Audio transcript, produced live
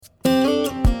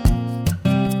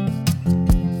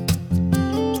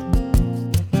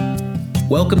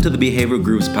Welcome to the Behavioral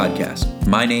Grooves Podcast.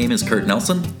 My name is Kurt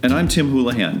Nelson. And I'm Tim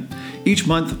Houlihan. Each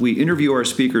month, we interview our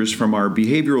speakers from our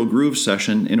Behavioral Grooves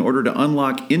session in order to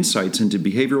unlock insights into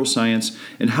behavioral science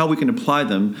and how we can apply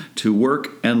them to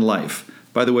work and life.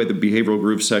 By the way, the Behavioral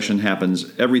Grooves session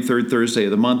happens every third Thursday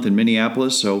of the month in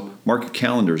Minneapolis, so mark your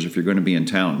calendars if you're going to be in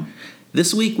town.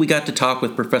 This week, we got to talk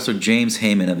with Professor James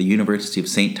Heyman of the University of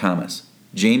St. Thomas.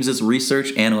 James's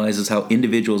research analyzes how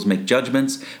individuals make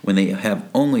judgments when they have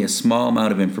only a small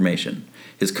amount of information.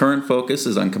 His current focus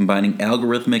is on combining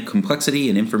algorithmic complexity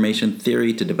and information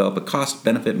theory to develop a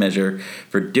cost-benefit measure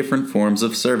for different forms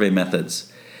of survey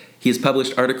methods. He has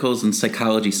published articles in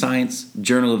Psychology Science,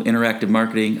 Journal of Interactive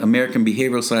Marketing, American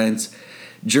Behavioral Science,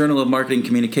 Journal of Marketing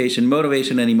Communication,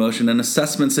 Motivation and Emotion, and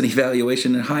Assessments and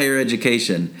Evaluation in Higher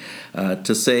Education.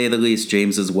 To say the least,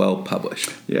 James is well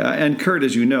published. Yeah, and Kurt,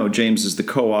 as you know, James is the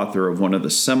co-author of one of the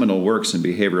seminal works in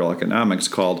behavioral economics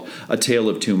called A Tale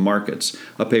of Two Markets,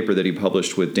 a paper that he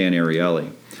published with Dan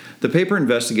Ariely. The paper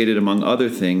investigated, among other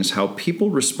things, how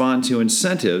people respond to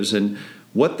incentives, and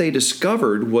what they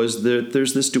discovered was that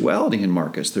there's this duality in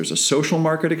markets. There's a social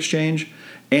market exchange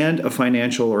and a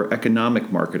financial or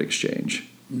economic market exchange.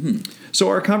 Mm-hmm. So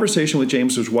our conversation with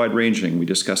James was wide-ranging. We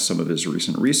discussed some of his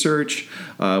recent research.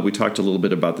 We talked a little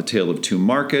bit about the tale of two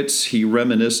markets. He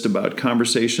reminisced about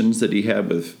conversations that he's had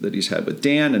with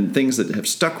Dan and things that have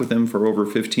stuck with him for over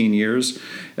 15 years,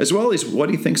 as well as what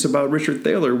he thinks about Richard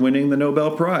Thaler winning the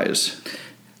Nobel Prize.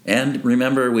 And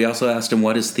remember, we also asked him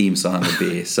what his theme song would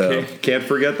be. So Can't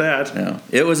forget that. No,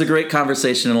 it was a great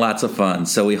conversation and lots of fun.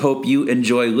 So we hope you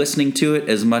enjoy listening to it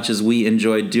as much as we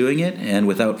enjoyed doing it. And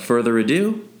without further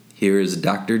ado, here is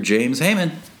Dr. James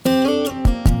Heyman.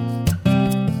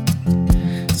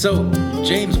 So,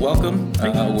 James, welcome.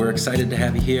 We're excited to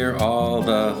have you here. All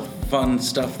the fun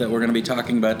stuff that we're going to be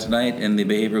talking about tonight in the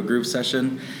Behavioral Groove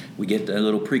session. We get a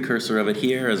little precursor of it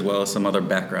here, as well as some other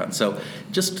background. So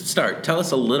just to start, tell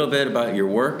us a little bit about your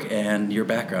work and your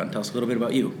background. Tell us a little bit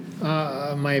about you.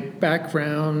 My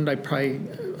background,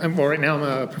 right now I'm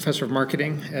a professor of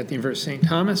marketing at the University of St.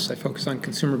 Thomas. I focus on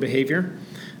consumer behavior.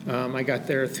 I got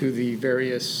there through the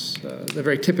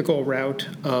very typical route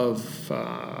of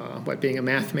being a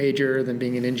math major, then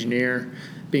being an engineer,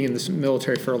 being in the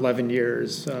military for 11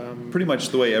 years. Pretty much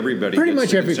the way everybody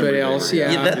else,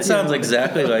 yeah. That sounds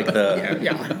exactly like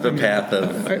the path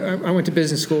of... I went to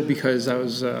business school because I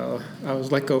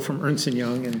was let go from Ernst &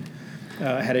 Young and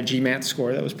had a GMAT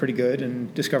score that was pretty good,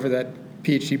 and discovered that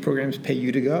PhD programs pay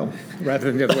you to go rather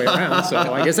than the other way around. So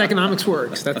I guess economics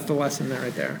works. That's the lesson there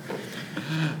right there.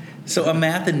 So a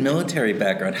math and military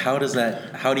background, how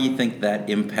do you think that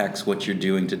impacts what you're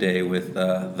doing today with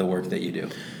the work that you do?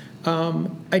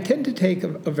 I tend to take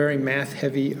a very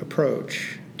math-heavy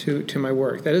approach to my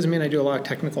work. That doesn't mean I do a lot of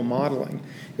technical modeling.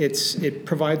 It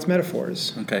provides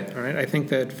metaphors. Okay. All right. I think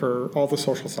that for all the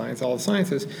social science, all the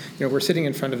sciences, we're sitting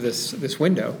in front of this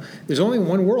window. There's only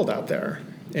one world out there,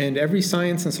 and every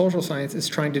science and social science is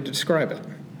trying to describe it.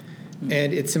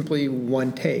 And it's simply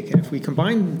one take. And if we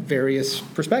combine various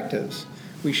perspectives,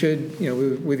 we should,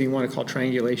 whether you want to call it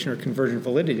triangulation or convergent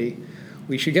validity,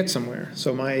 we should get somewhere.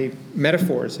 So my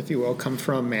metaphors, if you will, come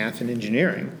from math and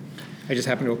engineering. I just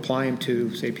happen to apply them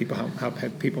to, say, how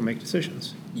people make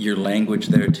decisions. Your language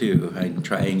there, too,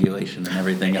 triangulation and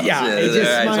everything else.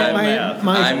 Yeah,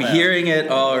 I'm hearing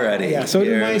it already. Yeah, so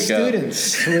do my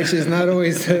students, which is not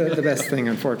always the best thing,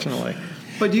 unfortunately.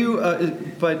 But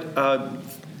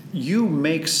you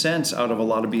make sense out of a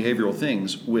lot of behavioral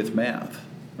things with math,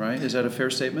 right? Is that a fair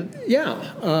statement? Yeah.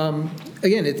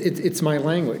 Again, it's my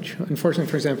language. Unfortunately,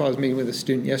 for example, I was meeting with a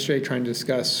student yesterday trying to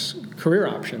discuss career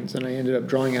options, and I ended up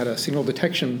drawing out a signal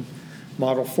detection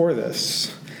model for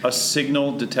this. A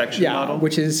signal detection model?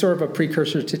 Which is sort of a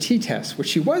precursor to t-test, which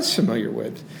she was familiar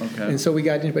with. Okay. And so we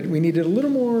got into, but we needed a little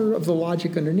more of the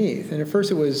logic underneath. And at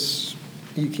first it was...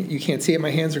 You can't see it. My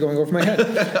hands are going over my head.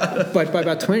 But by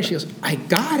about 20, she goes, I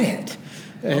got it.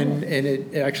 And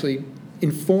it actually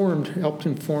helped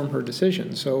inform her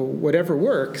decision. So whatever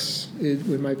works,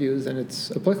 with my view, then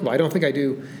it's applicable. I don't think I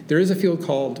do. There is a field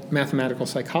called mathematical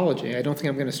psychology. I don't think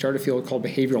I'm going to start a field called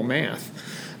behavioral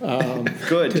math.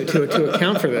 Good. To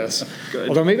account for this. Good.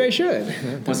 Although maybe I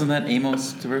should. Wasn't that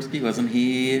Amos Tversky? Wasn't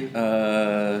he?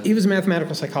 He was a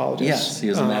mathematical psychologist. Yes, he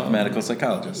was a mathematical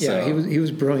psychologist. Yeah, so. he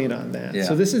was brilliant on that. Yeah.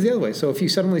 So this is the other way. So if you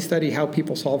suddenly study how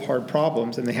people solve hard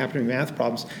problems and they happen to be math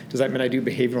problems, does that mean I do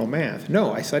behavioral math?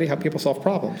 No, I study how people solve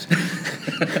problems.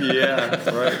 Yeah,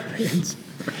 right.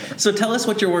 So tell us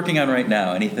what you're working on right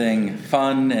now. Anything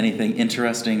fun, anything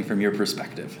interesting from your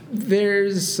perspective?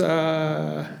 There's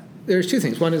two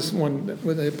things. One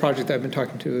with a project I've been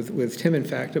talking to with Tim, in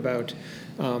fact, about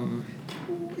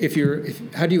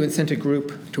how do you incent a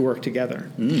group to work together?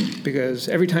 Because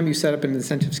every time you set up an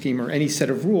incentive scheme or any set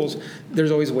of rules,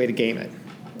 there's always a way to game it.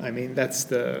 I mean, that's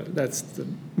the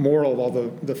moral of all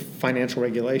the financial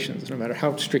regulations. No matter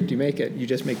how strict you make it, you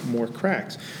just make more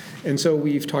cracks. And so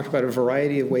we've talked about a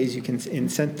variety of ways you can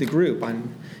incent the group.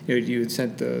 You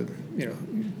incent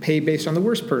pay based on the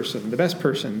worst person, the best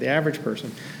person, the average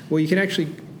person. Well, you can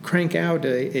actually crank out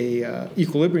a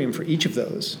equilibrium for each of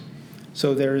those.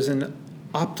 So there's an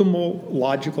optimal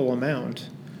logical amount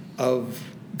of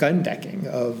gun decking,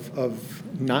 of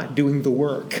not doing the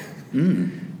work.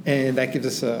 And that gives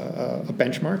us a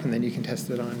benchmark, and then you can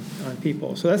test it on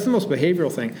people. So that's the most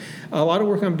behavioral thing. A lot of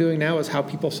work I'm doing now is how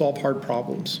people solve hard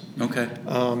problems. Okay.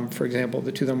 For example,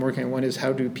 the two that I'm working on, one is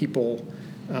how do people,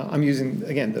 I'm using,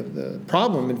 again, the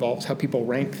problem involves how people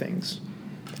rank things.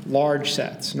 Large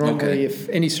sets. Normally, if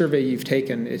any survey you've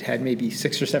taken, it had maybe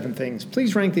 6 or 7 things.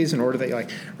 Please rank these in order that you like.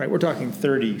 Right, we're talking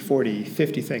 30, 40,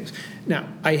 50 things. Now,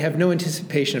 I have no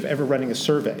anticipation of ever running a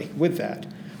survey with that.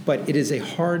 But it is a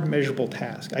hard measurable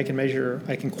task. I can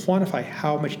quantify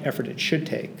how much effort it should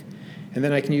take. And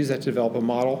then I can use that to develop a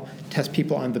model, test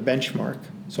people on the benchmark.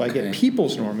 So I get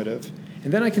people's normative.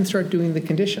 And then I can start doing the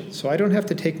conditions. So I don't have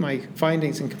to take my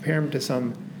findings and compare them to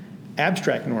some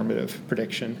abstract normative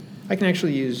prediction. I can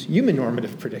actually use human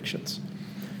normative predictions.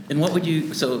 And what would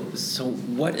you, so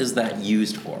what is that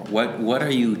used for? What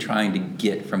are you trying to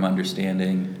get from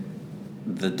understanding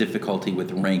the difficulty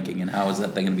with ranking, and how is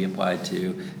that thing going to be applied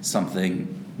to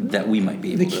something that we might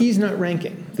be able to? The key is not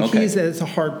ranking. The key is that it's a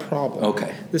hard problem.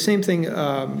 Okay. The same thing,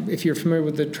 if you're familiar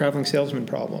with the traveling salesman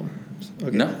problem.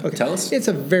 No, tell us. It's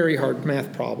a very hard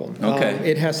math problem.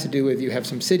 It has to do with you have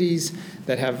some cities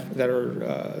that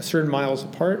are certain miles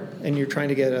apart, and you're trying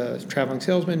to get a traveling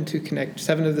salesman to connect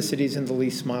 7 of the cities in the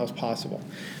least miles possible.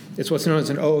 It's what's known as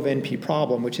an O of NP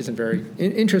problem, which isn't very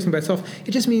interesting by itself.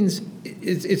 It just means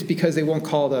it's because they won't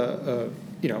call it a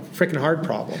frickin' hard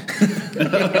problem.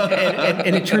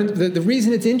 and it turns the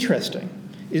reason it's interesting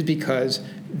is because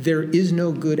there is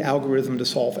no good algorithm to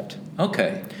solve it.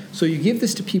 Okay. So you give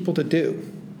this to people to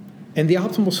do, and the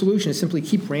optimal solution is simply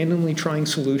keep randomly trying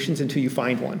solutions until you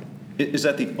find one. Is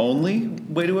that the only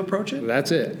way to approach it?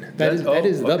 That's it. That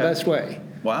is the best way.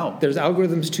 Wow. There's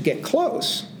algorithms to get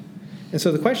close. And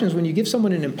so the question is, when you give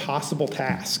someone an impossible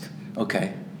task,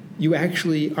 you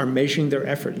actually are measuring their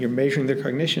effort. You're measuring their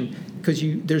cognition because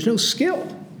there's no skill.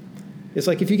 It's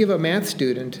like if you give a math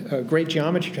student a great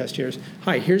geometry test here,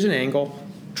 here's an angle,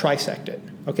 trisect it.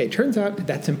 Okay, turns out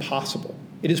that's impossible.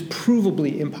 It is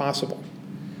provably impossible.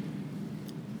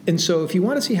 And so if you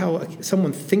want to see how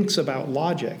someone thinks about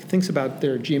logic, thinks about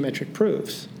their geometric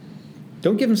proofs,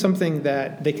 don't give them something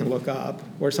that they can look up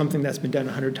or something that's been done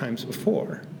 100 times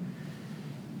before.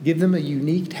 Give them a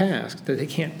unique task that they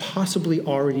can't possibly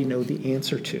already know the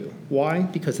answer to. Why?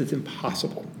 Because it's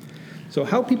impossible. So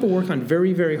how people work on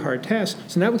very, very hard tasks,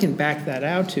 so now we can back that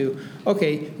out to,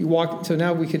 so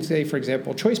now we could say, for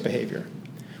example, choice behavior.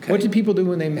 Okay. What do people do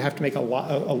when they have to make a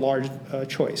large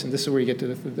choice? And this is where you get to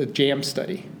the JAM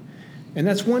study. And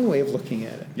that's one way of looking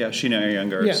at it. Yeah, Sheena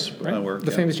Iyengar's work.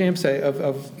 The famous JAM study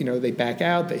of they back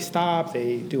out, they stop,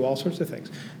 they do all sorts of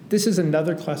things. This is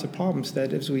another class of problems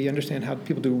that as we understand how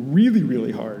people do really,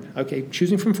 really hard. Okay,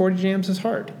 choosing from 40 JAMs is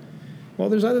hard. Well,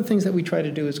 there's other things that we try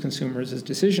to do as consumers, as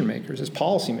decision makers, as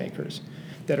policy makers,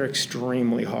 that are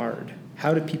extremely hard.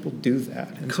 How do people do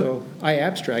that? And so I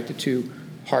abstract it to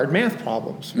hard math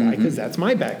problems. Why? Because that's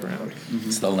my background.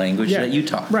 It's the language that you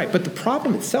talk. Right, but the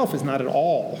problem itself is not at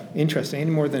all interesting any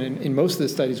more than in most of the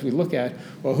studies we look at.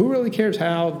 Well, who really cares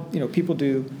how people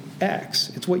do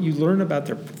X? It's what you learn about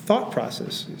their thought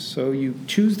processes. So you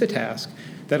choose the task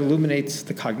that illuminates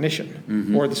the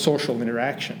cognition or the social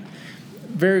interaction.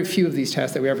 Very few of these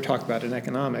tasks that we ever talk about in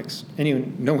economics,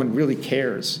 no one really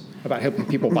cares about helping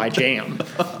people buy jam.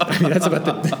 I mean, that's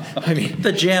about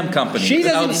the jam company. She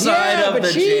doesn't.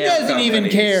 She doesn't even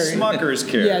care. Smuckers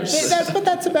cares. Yeah, but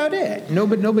that's about it.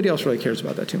 Nobody else really cares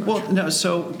about that too much. Well, no.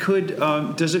 So could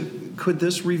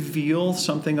this reveal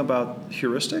something about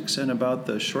heuristics and about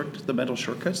the mental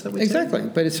shortcuts that we exactly?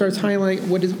 take? But it starts highlighting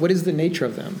what is the nature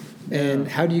of them and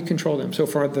how do you control them. So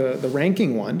for the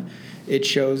ranking one, it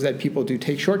shows that people do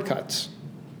take shortcuts.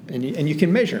 And you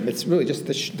can measure them. It's really just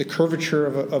the curvature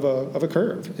of a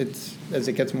curve. It's as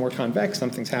it gets more convex,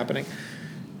 something's happening.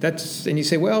 And you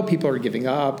say, well, people are giving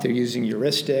up. They're using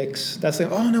heuristics. That's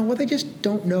like, oh no, well they just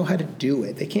don't know how to do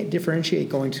it. They can't differentiate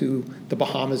going to the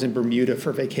Bahamas and Bermuda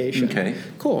for vacation. Okay,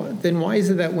 cool. Then why is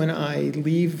it that when I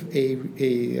leave a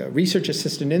research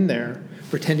assistant in there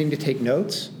pretending to take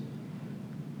notes,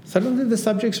 suddenly the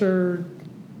subjects are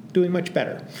doing much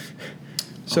better?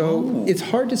 So it's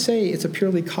hard to say it's a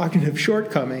purely cognitive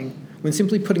shortcoming when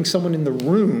simply putting someone in the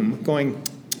room going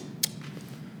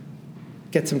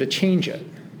gets them to change it.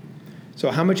 So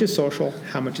how much is social,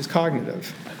 how much is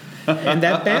cognitive? And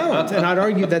that balance, and I'd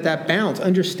argue that balance,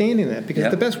 understanding that, because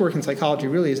the best work in psychology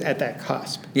really is at that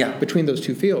cusp between those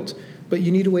two fields. But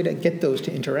you need a way to get those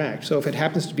to interact. So if it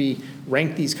happens to be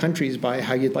rank these countries by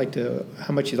how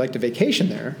much you'd like to vacation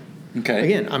there,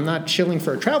 again, I'm not shilling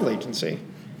for a travel agency.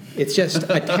 It's just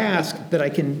a task that I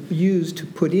can use to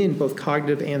put in both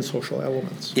cognitive and social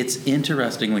elements. It's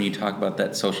interesting when you talk about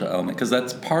that social element, because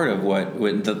that's part of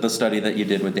what the study that you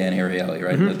did with Dan Ariely,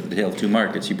 right? Mm-hmm. The Tale of Two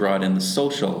Markets. You brought in the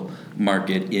social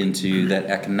market into that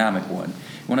economic one.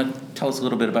 You want to tell us a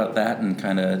little bit about that and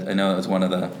kind of, I know it was one of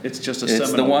the... It's just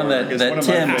it's the one that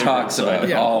Tim talks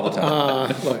about all the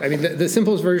time. Look, I mean, the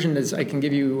simplest version is I can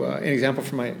give you an example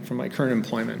from my current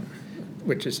employment,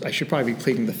 which is, I should probably be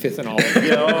pleading the fifth in all of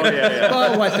it.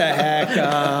 Oh, what the heck.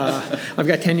 I've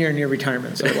got 10-year near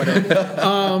retirement, so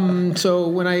whatever. So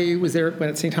when I was there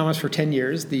at St. Thomas for 10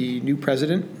 years, the new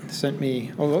president sent me,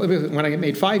 when I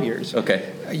made 5 years,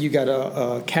 you got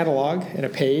a catalog and a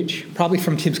page, probably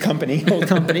from Tim's company, old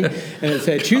company, and it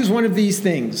said, choose one of these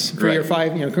things for your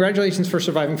 5, congratulations for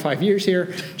surviving 5 years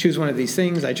here. Choose one of these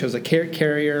things. I chose a carrot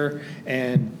carrier,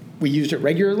 and we used it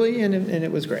regularly, and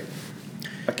it was great.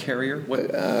 A carrier?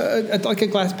 What? Like a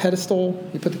glass pedestal.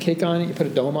 You put the cake on it. You put a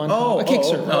dome on it. A cake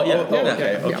server.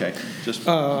 Okay. Just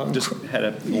had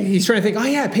a... He's trying to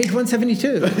think, page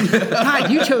 172. God,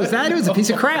 you chose that? It was a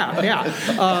piece of crap.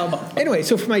 Anyway,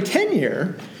 so for my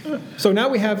tenure, so now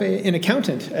we have an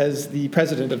accountant as the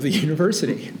president of the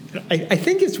university. I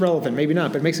think it's relevant, maybe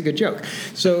not, but it makes a good joke.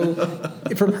 So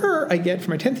from her, I get,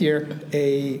 for my 10th year,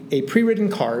 a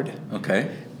pre-written card. Okay.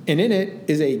 And in it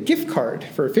is a gift card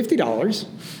for $50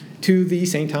 to the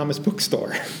St. Thomas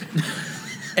bookstore.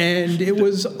 And it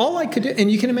was all I could do. And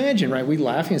you can imagine, right? We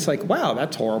laugh, and it's like, wow,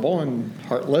 that's horrible and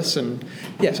heartless. And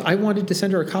yes, I wanted to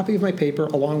send her a copy of my paper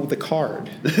along with the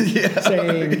card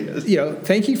saying,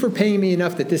 thank you for paying me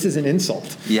enough that this is an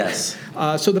insult. Yes.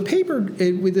 So the paper,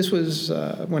 this was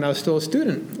when I was still a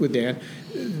student with Dan,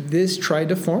 this tried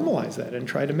to formalize that and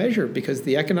try to measure, because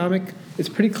the economic, it's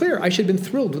pretty clear. I should have been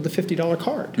thrilled with the $50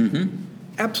 card. Mm-hmm.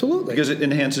 Absolutely. Because it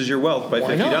enhances your wealth by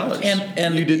 $50.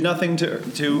 And you did nothing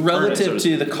to relative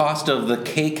to the cost of the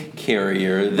cake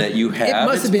carrier that you have. It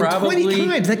must have been 20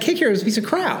 times. That cake carrier was a piece of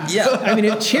crap. Yeah. I mean,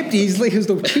 it chipped easily. It was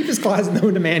the cheapest glass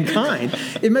known to mankind.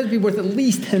 It must be worth at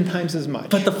least 10 times as much.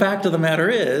 But the fact of the matter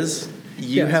is,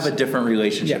 you have a different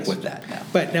relationship with that now.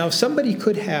 But now somebody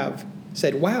could have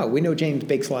said, wow, we know James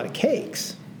bakes a lot of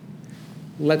cakes.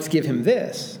 Let's give him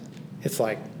this. It's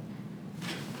like,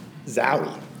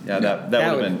 zowie. Yeah, that would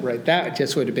have been right. That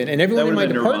just would have been, and everyone in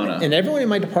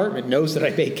my department knows that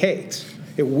I bake cakes.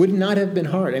 It would not have been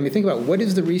hard. I mean, think about what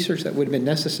is the research that would have been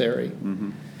necessary. Mm-hmm.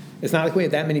 It's not like we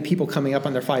had that many people coming up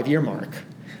on their 5-year mark.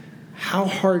 How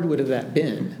hard would have that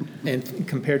been? And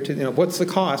compared to what's the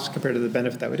cost compared to the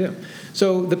benefit that would do?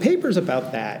 So the paper's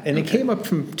about that, and it came up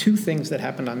from two things that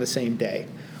happened on the same day.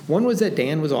 One was that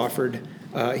Dan was offered.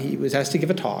 He was asked to give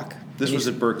a talk. This was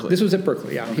at Berkeley? This was at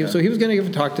Berkeley, yeah. Okay. So he was going to give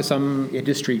a talk to some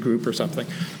industry group or something.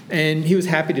 And he was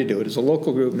happy to do it. It was a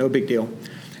local group, no big deal.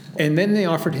 And then they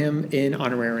offered him an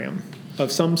honorarium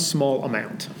of some small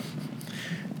amount.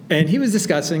 And he was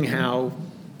discussing how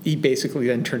he basically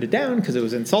then turned it down because it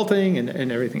was insulting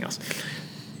and everything else.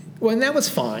 Well, and that was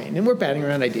fine. And we're batting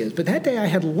around ideas. But that day I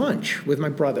had lunch with my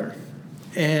brother.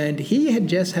 And he had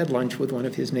just had lunch with one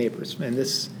of his neighbors. And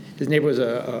his neighbor was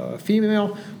a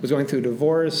female, was going through a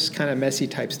divorce, kind of messy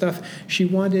type stuff. She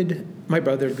wanted my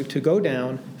brother to go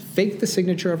down, fake the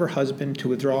signature of her husband to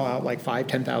withdraw out like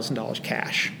 $5,000, $10,000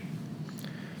 cash.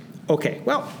 Okay,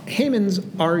 well, Haymans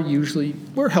are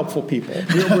we're helpful people.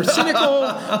 We're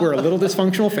cynical, we're a little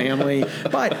dysfunctional family,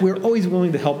 but we're always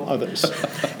willing to help others.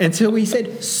 And so he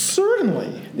said,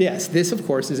 certainly, yes, this, of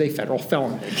course, is a federal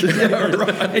felony.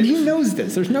 And he knows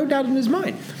this. There's no doubt in his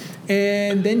mind.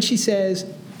 And then she says,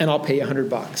 and I'll pay you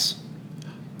 $100.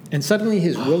 And suddenly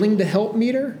his willing to help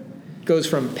meter goes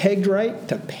from pegged right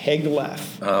to pegged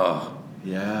left. Oh,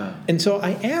 yeah. And so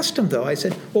I asked him, though, I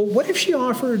said, well, what if she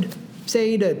offered,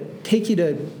 say, to take you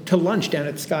to lunch down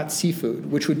at Scott's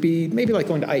Seafood, which would be maybe like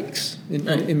going to Ike's in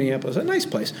Minneapolis, a nice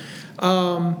place.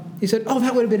 He said, oh,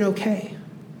 that would have been okay.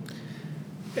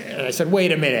 And I said,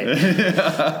 wait a minute.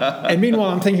 And meanwhile,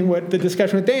 I'm thinking what the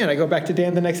discussion with Dan. I go back to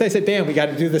Dan the next day. I said, Dan, we got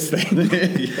to do this thing.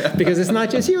 Because it's not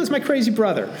just you, it's my crazy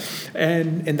brother.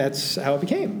 And that's how it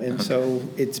became. And so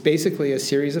it's basically a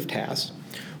series of tasks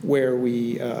where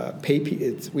we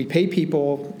pay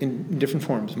people in different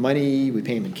forms. Money, we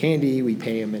pay them in candy, we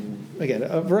pay them in, again,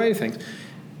 a variety of things.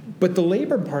 But the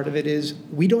labor part of it is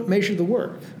we don't measure the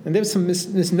work. And there's some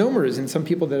misnomers in some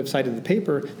people that have cited the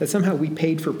paper that somehow we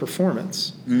paid for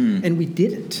performance. And we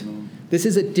didn't. This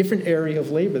is a different area of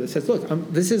labor that says, look,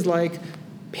 this is like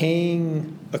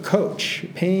paying a coach,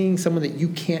 paying someone that you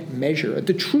can't measure.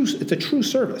 It's a true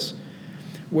service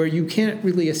where you can't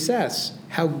really assess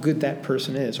how good that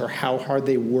person is or how hard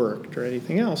they worked or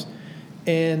anything else.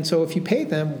 And so if you pay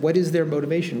them, what is their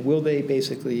motivation? Will they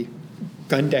basically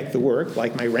gun deck the work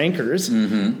like my rankers,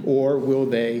 or will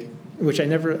they, which I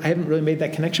haven't really made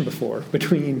that connection before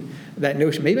between that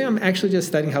notion. Maybe I'm actually just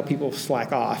studying how people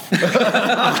slack off.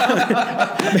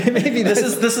 Maybe this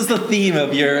is the theme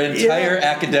of your entire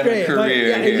academic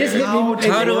career.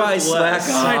 How do I slack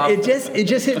off? It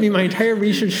just hit me. My entire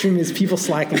research stream is people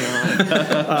slacking off.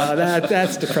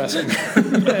 That's depressing.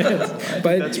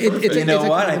 But you know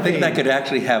what? I think that could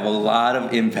actually have a lot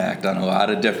of impact on a lot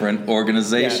of different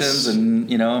organizations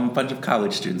and a bunch of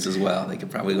college students as well. They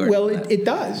could probably learn. Well, it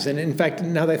does, and in fact,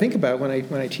 now that I think about it,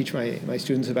 when I teach my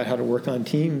students about how to work on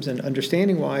teams and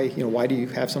understanding why do you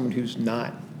have someone who's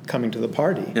not coming to the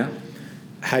party? Yeah.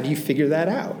 How do you figure that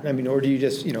out? I mean, or do you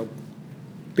just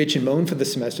bitch and moan for the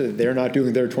semester that they're not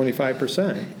doing their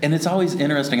 25%? And it's always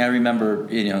interesting. I remember,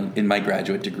 in my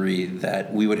graduate degree,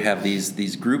 that we would have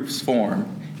these groups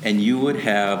form, and you would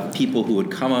have people who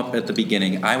would come up at the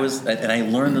beginning. And I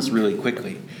learned this really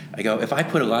quickly. I go, if I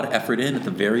put a lot of effort in at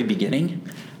the very beginning,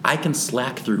 I can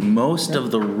slack through most of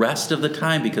the rest of the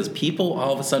time because people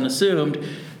all of a sudden assumed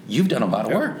you've done a lot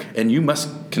of work and you must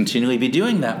continually be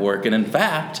doing that work. And in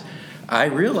fact, I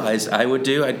realized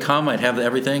I'd come, I'd have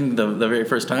everything the very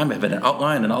first time, I'd have an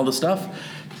outline and all the stuff.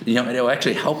 It'll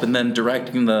actually help in then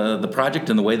directing the project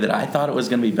in the way that I thought it was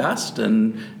going to be best.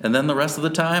 And then the rest of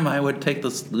the time, I would take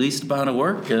the least amount of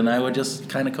work and I would just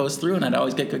kind of coast through and I'd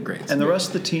always get good grades. And the rest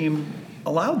of the team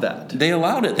allowed that. They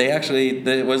allowed it.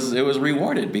 It was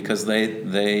rewarded because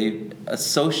they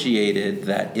associated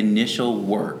that initial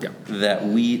work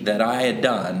that I had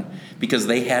done because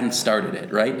they hadn't started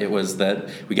it, right? It was that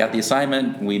we got the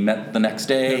assignment, we met the next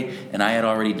day, and I had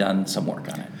already done some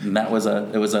work on it. And that was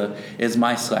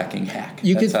my slacking hack.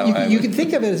 You could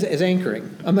think of it as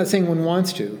anchoring. I'm not saying one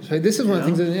wants to. So this is one of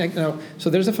the things that, so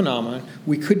there's a phenomenon.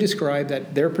 We could describe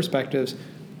that their perspectives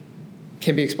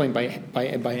can be explained by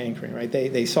anchoring, right?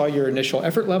 They saw your initial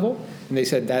effort level, and they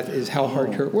said that is how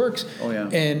hard it works. Oh, yeah.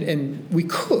 And we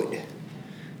could,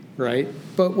 right?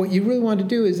 But what you really want to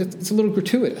do is it's a little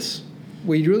gratuitous.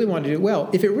 What you really want to do,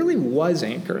 if it really was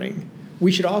anchoring,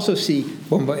 we should also see,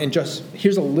 and just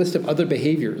here's a list of other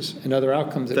behaviors and other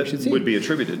outcomes that we should see. That would be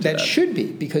attributed to that. That should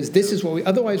be, because this is what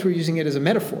otherwise we're using it as a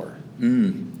metaphor.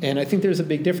 And I think there's a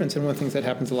big difference, and one of the things that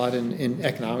happens a lot in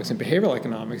economics and behavioral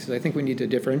economics is I think we need to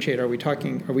differentiate. Are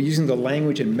we using the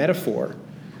language and metaphor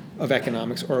of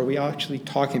economics, or are we actually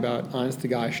talking about, honest to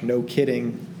gosh, no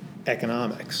kidding,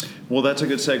 economics? Well, that's a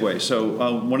good segue. So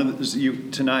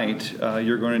tonight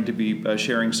you're going to be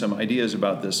sharing some ideas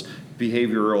about this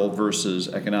behavioral versus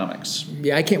economics.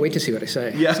 Yeah, I can't wait to see what I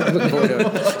say. Yeah. So I'm looking forward to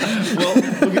it. Well,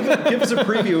 give us a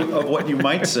preview of what you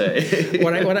might say.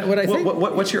 What I think.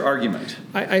 What's your argument?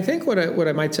 I think what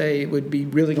I might say would be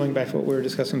really going back to what we were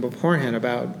discussing beforehand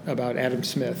about Adam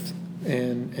Smith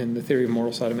and the theory of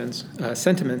moral sentiments,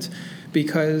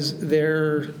 because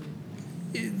the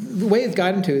way it's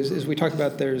gotten to is we talk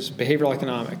about there's behavioral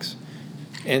economics.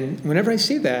 And whenever I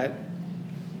see that,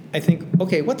 I think,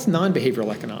 okay, what's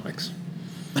non-behavioral economics?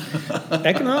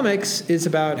 Economics is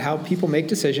about how people make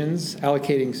decisions,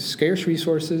 allocating scarce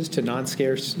resources to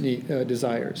non-scarce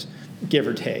desires, give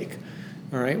or take.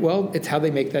 All right, well, it's how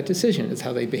they make that decision. It's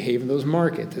how they behave in those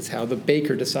markets. It's how the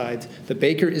baker decides. The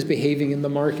baker is behaving in the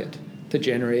market to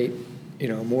generate,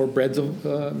 more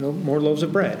more loaves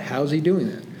of bread. How's he doing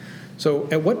that? So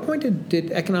at what point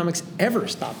did economics ever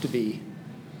stop to be?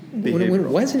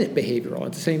 When wasn't it behavioral?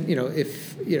 It's the same,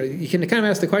 if, you can kind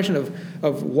of ask the question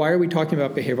of why are we talking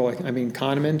about behavioral? I mean,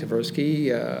 Kahneman,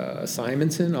 Tversky,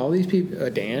 Simonson, all these people,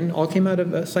 Dan, all came out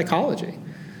of psychology.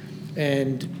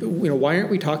 And, why aren't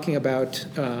we talking about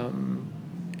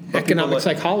economic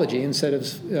psychology instead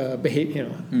of behavior?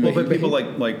 But people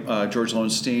like George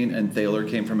Lowenstein and Thaler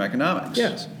came from economics.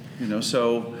 Yes.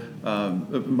 So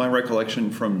my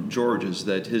recollection from George is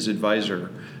that his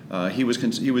advisor, he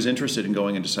was interested in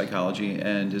going into psychology,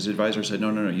 and his advisor said,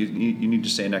 no, you need to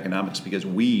stay in economics because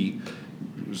we,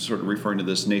 sort of referring to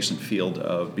this nascent field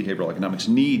of behavioral economics,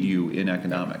 need you in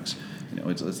economics.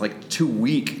 It's like too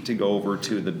weak to go over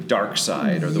to the dark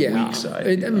side or the weak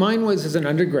side. Mine was as an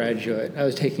undergraduate. I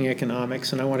was taking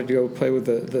economics, and I wanted to go play with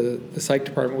the psych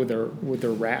department with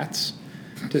their rats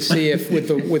to see if with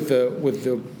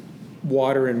the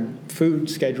water and food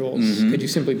schedules could you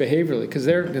simply behaviorally? Because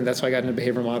and that's why I got into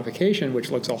behavioral modification, which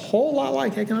looks a whole lot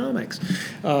like economics.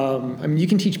 I mean, you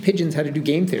can teach pigeons how to do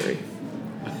game theory,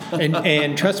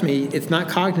 and trust me, it's not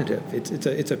cognitive.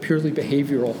 It's a purely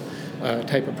behavioral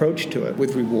type approach to it,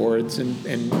 with rewards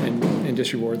and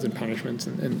disrewards and punishments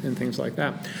and things like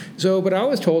that. So, what I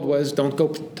was told was, don't go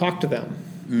talk to them.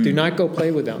 Do not go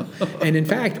play with them. And in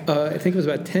fact, I think it was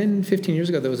about 10, 15 years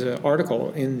ago, there was an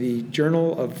article in the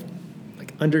Journal of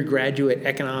Undergraduate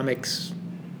Economics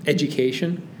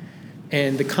Education,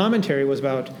 and the commentary was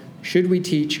about, should we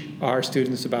teach our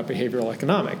students about behavioral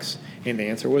economics? And the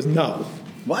answer was no.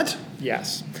 What?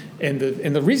 Yes. And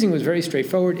the reasoning was very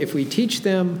straightforward. If we teach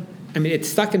them, I mean, it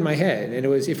stuck in my head, and it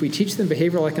was, if we teach them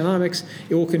behavioral economics,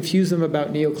 it will confuse them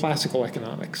about neoclassical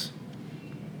economics.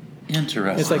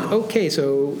 Interesting. It's like, okay,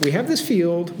 so we have this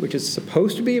field which is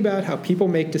supposed to be about how people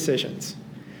make decisions.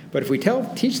 But if we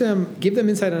teach them, give them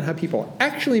insight on how people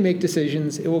actually make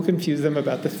decisions, it will confuse them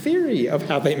about the theory of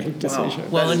how they make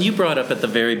decisions. Well, and you brought up at the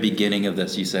very beginning of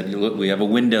this, you said, look, we have a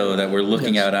window that we're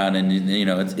looking out on, and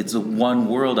it's a one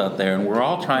world out there, and we're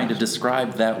all trying to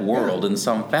describe that world in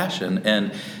some fashion.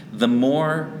 And the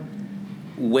more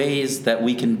ways that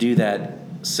we can do that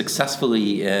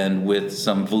successfully and with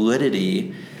some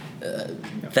validity,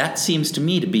 that seems to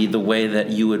me to be the way that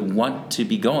you would want to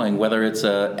be going, whether it's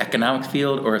an economic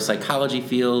field or a psychology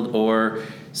field or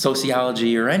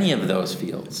sociology or any of those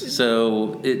fields.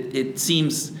 So it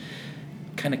seems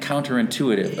kind of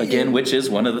counterintuitive, again, which is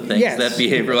one of the things that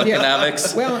behavioral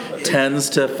economics tends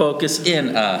to focus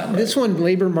in on. This one,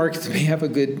 labor markets may have a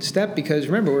good step, because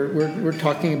remember, we're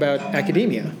talking about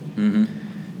academia.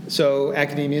 Mm-hmm. So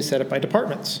academia is set up by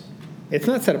departments. It's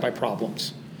not set up by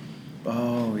problems.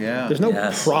 Oh, yeah. There's no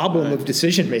problem of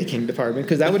decision-making department,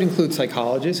 because that would include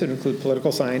psychologists, it would include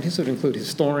political scientists, it would include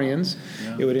historians,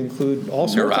 it would include all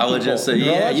sorts neurologists. of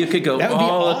people. You could go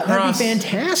all across. That would be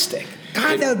fantastic.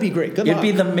 God, that would be great. Good luck. It'd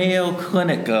be the Mayo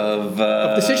Clinic of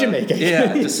decision-making.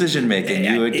 Yeah, decision-making.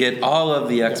 You would get all of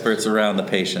the experts around the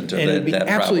patient of that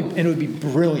problem. And it would be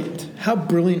brilliant. How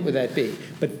brilliant would that be?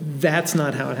 But that's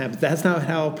not how it happens. That's not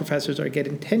how professors are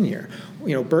getting tenure.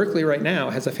 Berkeley right now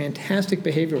has a fantastic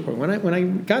behavioral program. When I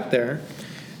got there,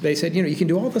 they said, you can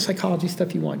do all the psychology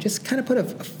stuff you want. Just kind of put a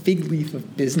fig leaf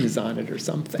of business on it or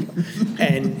something,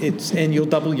 and you'll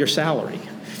double your salary.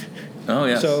 Oh,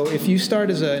 yes. So if you start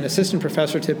as an assistant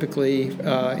professor, typically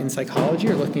in psychology,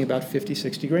 you're looking about 50,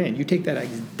 60 grand. You take that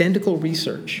identical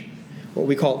research, what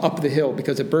we call up the hill,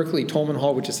 because at Berkeley, Tolman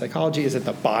Hall, which is psychology, is at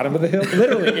the bottom of the hill.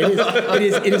 Literally,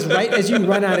 it is right as you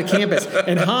run out of campus.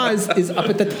 And Haas is up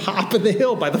at the top of the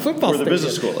hill by the football station. Where the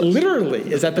business school is.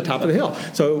 Literally is at the top of the hill.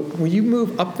 So when you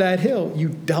move up that hill, you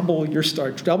double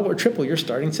or triple your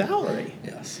starting salary.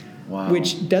 Yes. Wow.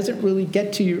 Which doesn't really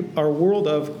get to our world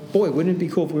of, boy, wouldn't it be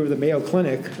cool if we were the Mayo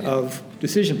Clinic of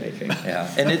decision-making?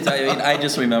 Yeah, and I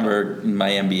just remember my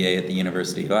MBA at the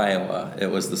University of Iowa, it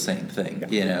was the same thing.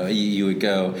 Yeah. You would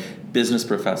go, business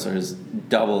professors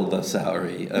double the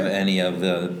salary of any of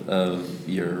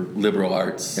your liberal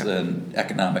arts, and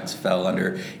economics fell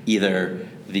under either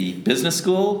the business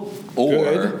school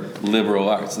or liberal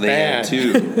arts. They had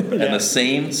two. And the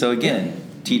same, so again,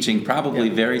 teaching probably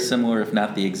very similar, if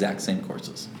not the exact same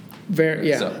courses. And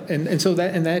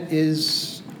that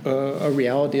is a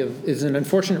reality is an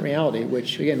unfortunate reality.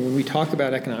 Which again, when we talk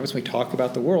about economics, we talk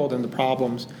about the world and the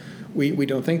problems. We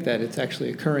don't think that it's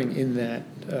actually occurring in that,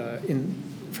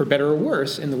 for better or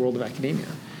worse, in the world of academia.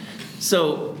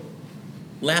 So,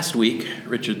 last week,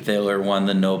 Richard Thaler won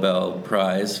the Nobel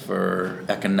Prize for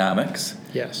economics.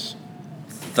 Yes.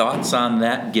 Thoughts on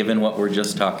that, given what we're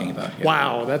just talking about here?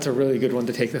 Wow, that's a really good one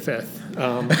to take the fifth.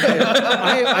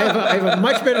 I have a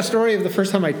much better story of the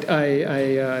first time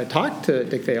I talked to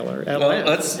Dick Thaler at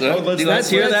Lance. Let's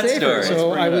hear that story.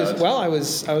 So I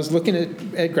was looking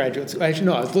at graduate school. Actually,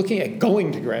 no, I was looking at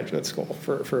going to graduate school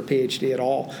for a PhD at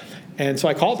all, and so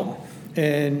I called him,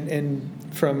 and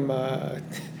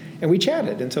we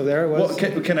chatted, and so there I was. Well,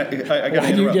 can I got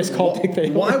Why do you just call Dick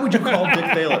Thaler? Why would you call Dick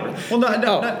Thaler? Well,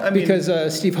 I mean,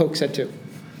 because Steve Hoke said to.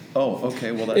 Oh,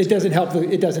 okay. Well, that's it doesn't help.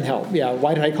 It doesn't help. Yeah.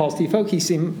 Why did I call Steve Hoke?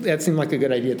 That seemed like a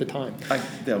good idea at the time.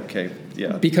 Okay.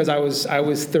 Yeah. Because I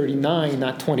was 39,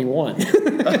 not 21,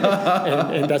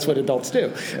 and that's what adults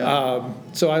do. Yeah.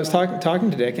 So I was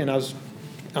talking to Dick, and I was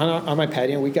on my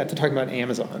patio, and we got to talking about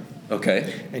Amazon.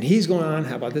 Okay. And he's going on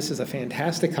how about this is a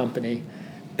fantastic company.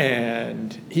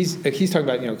 And he's talking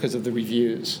about, because of the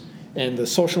reviews and the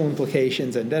social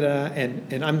implications and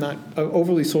and I'm not an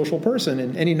overly social person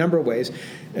in any number of ways.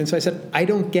 And so I said, I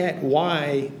don't get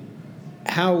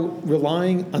how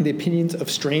relying on the opinions of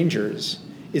strangers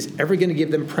is ever going to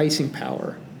give them pricing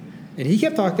power And he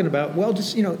kept talking about, well,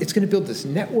 just, it's going to build this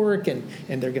network, and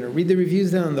they're going to read the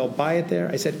reviews there, and they'll buy it there.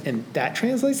 I said, and that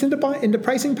translates into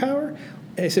pricing power?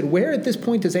 And I said, where at this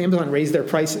point does Amazon raise their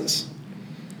prices?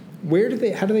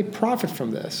 How do they profit from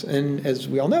this? And as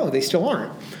we all know, they still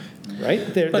aren't.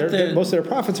 Right? Most of their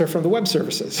profits are from the web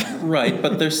services. Right,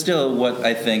 but there's still what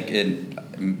I think, and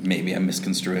maybe I'm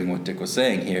misconstruing what Dick was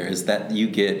saying here, is that you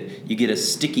get a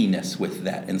stickiness with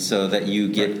that, and so that you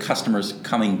get customers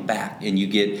coming back, and you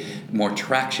get more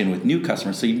traction with new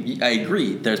customers. So I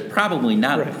agree, there's probably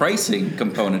not a pricing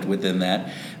component within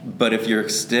that, but if you're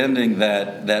extending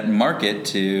that market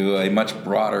to a much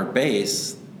broader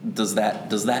base, does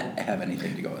that have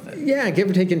anything to go with it? Yeah, give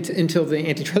or take until the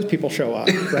antitrust people show up,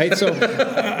 right? So,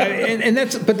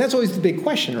 that's always the big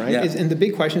question, right? Yeah. And the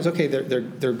big question is, okay,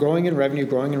 they're growing in revenue,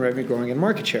 growing in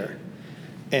market share,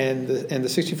 and the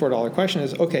 $64 question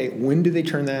is, okay, when do they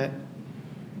turn that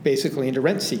basically into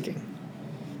rent seeking?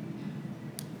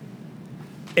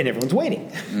 And everyone's waiting.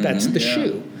 Mm-hmm. That's the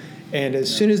shoe. And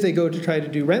as soon as they go to try to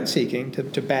do rent seeking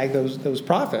to bag those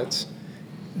profits,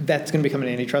 that's going to become an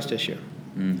antitrust issue.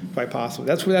 Quite possibly.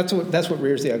 That's what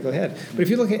rears the ugly head. But if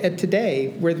you look at today,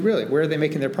 where are they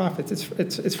making their profits?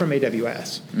 It's from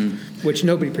AWS, which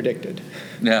nobody predicted.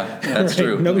 Yeah, that's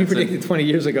true. Nobody predicted 20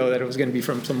 years ago that it was going to be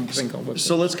from something called Web.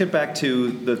 So let's get back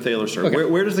to the Thaler story. Okay.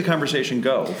 Where does the conversation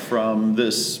go from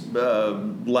this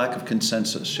lack of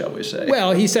consensus, shall we say?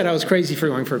 Well, he said I was crazy for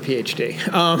going for a PhD,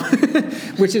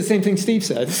 which is the same thing Steve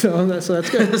said. So that's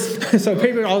good. So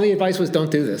pretty much all the advice was don't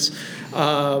do this.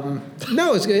 No,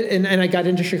 it's good. And I got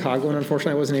into Chicago, and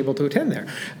unfortunately I wasn't able to attend there.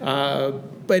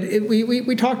 But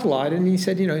we talked a lot, and he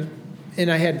said,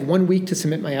 and I had 1 week to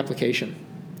submit my application.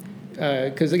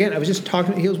 Because, again, I was just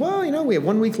talking. He goes, well, we have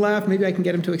 1 week left. Maybe I can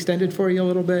get him to extend it for you a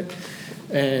little bit.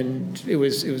 And it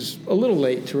was a little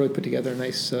late to really put together a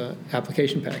nice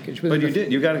application package. But you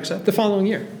did. You got accepted. The following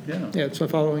year. Yeah. It's the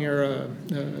following year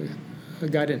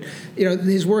got in.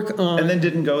 His work on... And then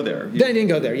didn't go there. Then I didn't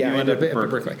go there, yeah. You ended up at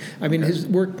Berkeley. I mean, his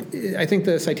work, I think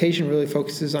the citation really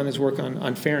focuses on his work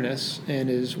on fairness and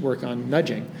his work on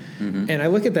nudging. Mm-hmm. And I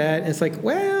look at that, and it's like,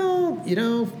 well,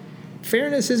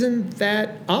 fairness isn't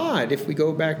that odd if we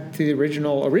go back to the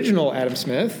original Adam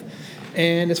Smith.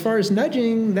 And as far as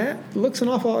nudging, that looks an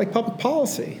awful lot like public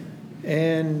policy.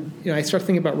 And I started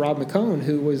thinking about Rob McCone,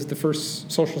 who was the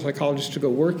first social psychologist to go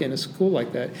work in a school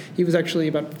like that. He was actually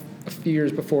about a few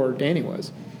years before Danny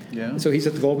was. Yeah. So he's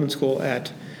at the Goldman School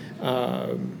at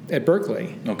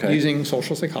Berkeley, using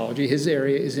social psychology. His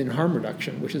area is in harm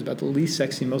reduction, which is about the least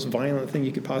sexy, most violent thing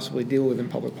you could possibly deal with in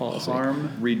public policy. Harm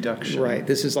reduction. Right.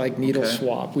 This is like needle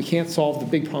swap. We can't solve the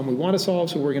big problem we want to solve,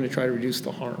 so we're going to try to reduce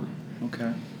the harm.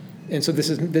 Okay. And so this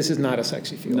is not a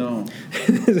sexy field. No.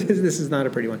 This is not a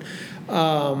pretty one.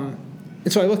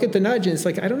 And so I look at the nudge, and it's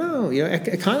like, I don't know.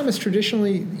 Economists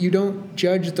traditionally, you don't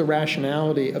judge the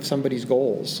rationality of somebody's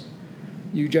goals.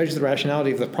 You judge the rationality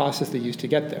of the process they use to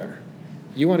get there.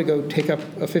 You want to go take up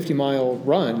a 50-mile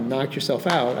run, knock yourself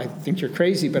out, I think you're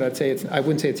crazy, but I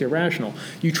wouldn't say it's irrational.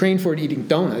 You train for it eating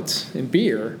donuts and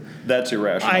beer. That's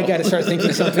irrational. I got to start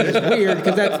thinking something is weird,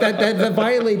 because that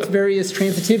violates various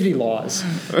transitivity laws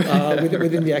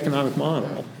within the economic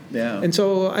model. Yeah. And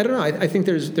so, I don't know, I think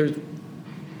there's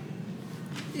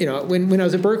when I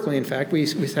was at Berkeley, in fact, we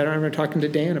sat around and were talking to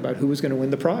Dan about who was going to win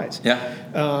the prize. Yeah.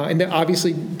 And then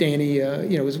obviously Danny,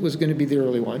 was going to be the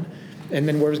early one. And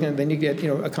then then you get,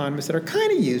 economists that are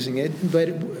kind of using it. But,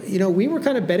 we were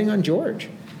kind of betting on George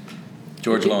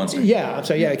Lowenstein. Yeah.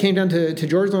 So, it came down to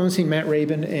George Lowenstein, Matt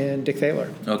Rabin, and Dick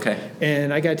Thaler. Okay.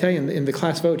 And I got to tell you, in the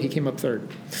class vote, he came up third.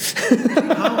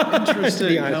 How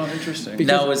interesting. How interesting.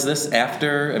 Now, was this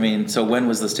after? So when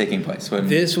was this taking place?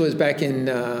 This was back in,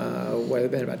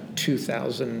 about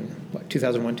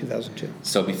 2001, 2002.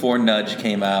 So before Nudge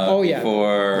came out. Oh, yeah.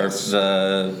 Before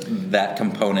that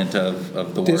component of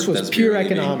the work. This was that's pure really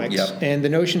economics. Yep. And the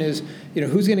notion is,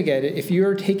 who's going to get it? If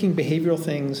you're taking behavioral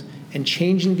things and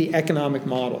changing the economic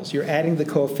models, you're adding the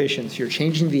coefficients, you're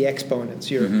changing the exponents,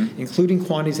 you're including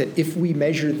quantities that if we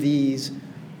measure these,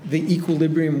 the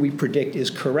equilibrium we predict is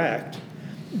correct.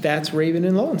 That's Rabin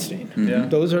and Lowenstein. Mm-hmm. Yeah.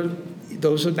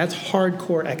 That's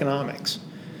hardcore economics.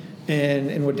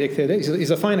 And what Dick did,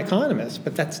 he's a fine economist,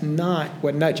 but that's not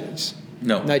what Nudge is.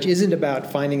 No. Nudge isn't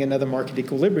about finding another market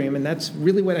equilibrium, and that's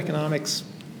really what economics,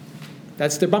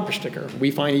 that's their bumper sticker.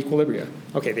 We find equilibria.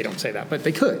 Okay, they don't say that, but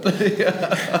they could.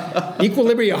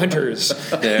 Equilibria hunters.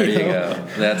 There you go.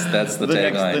 That's the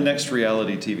tagline. The next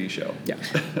reality TV show. Yeah.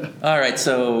 All right,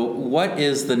 so what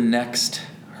is the next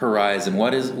horizon?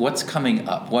 What's coming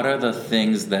up? What are the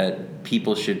things that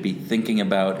people should be thinking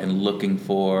about and looking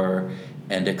for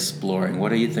and exploring? What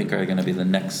do you think are going to be the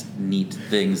next neat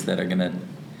things that are going to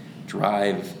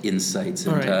drive insights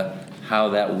into how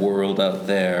that world out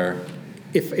there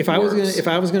If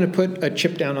I was going to put a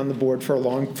chip down on the board for a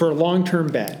long-term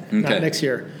bet, not next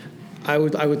year, I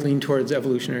would lean towards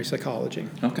evolutionary psychology.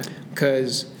 Okay.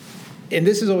 Because, and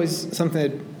this is always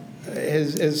something that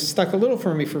has stuck a little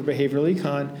for me for behavioral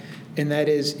econ, and that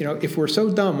is, if we're so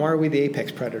dumb, why are we the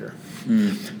apex predator?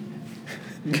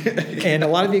 And a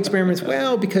lot of the experiments,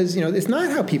 because it's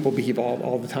not how people behave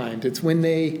all the time. It's when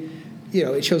they,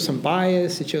 it shows some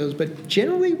bias. But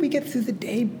generally we get through the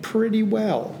day pretty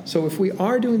well. So if we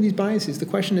are doing these biases, the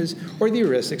question is, or the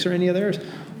heuristics or any other errors,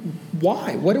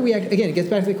 why? What do we? Again, it gets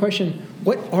back to the question: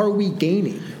 what are we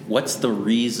gaining? What's the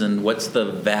reason? What's the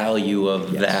value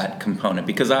of that component?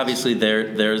 Because obviously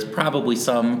there's probably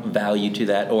some value to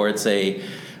that, or it's a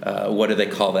what do they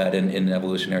call that in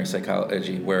evolutionary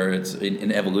psychology? Where it's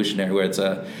in evolutionary, where it's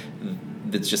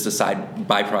just a side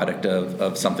byproduct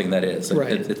of something that is.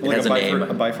 Right. It like has a name.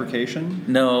 A bifurcation?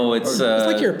 No, it's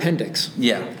like your appendix.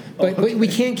 Yeah. But we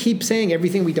can't keep saying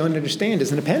everything we don't understand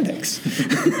is an appendix,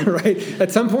 right?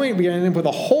 At some point, we're going to end up with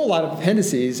a whole lot of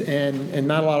appendices and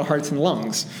not a lot of hearts and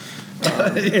lungs.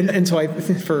 And so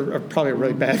for probably a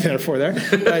really bad metaphor there,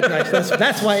 but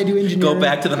that's why I do engineering. Go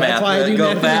back to the math.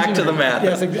 Go back to the math.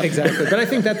 Yes, exactly. But I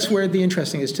think that's where the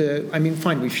interesting is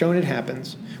fine, we've shown it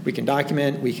happens. We can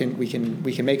document, we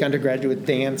can make undergraduate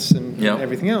dance and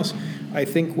everything else. I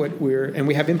think and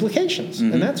we have implications,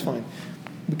 and that's fine.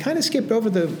 We kind of skipped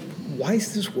over why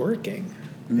is this working?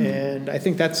 And I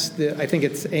think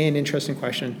it's an interesting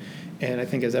question. And I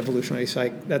think as evolutionary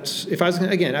psych, if I was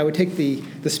I would take the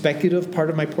speculative part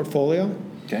of my portfolio,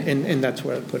 and that's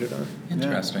where I'd put it on.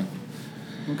 Interesting.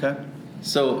 Yeah. Okay.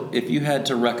 So if you had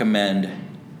to recommend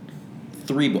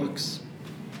 3 books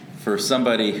for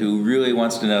somebody who really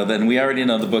wants to know, then we already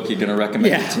know the book you're going to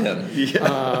recommend to Tim.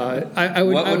 Yeah.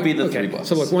 What would be the 3 books?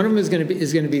 So look, one of them is going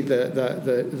to be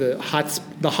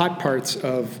the hot parts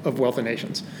of Wealth of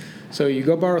Nations. So you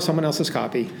go borrow someone else's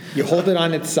copy, you hold it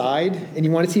on its side, and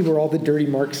you want to see where all the dirty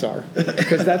marks are,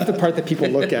 because that's the part that people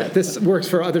look at. This works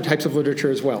for other types of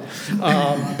literature as well,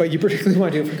 but you particularly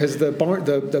want to, because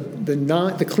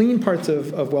the clean parts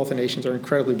of Wealth of Nations are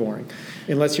incredibly boring,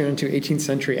 unless you're into 18th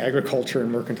century agriculture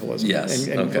and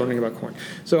mercantilism and learning about corn.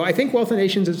 So I think Wealth of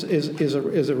Nations is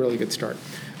a really good start.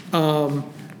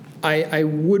 I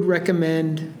would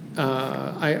recommend.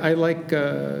 I like.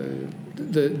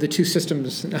 The 2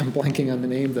 systems. I'm blanking on the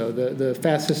name though. The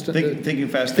fast system. Thinking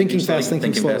fast, thinking slow. Fast,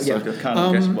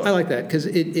 Yeah, I like that because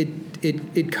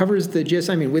it covers the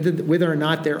gist. I mean, whether or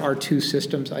not there are 2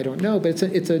 systems, I don't know. But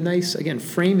it's a nice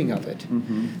framing of it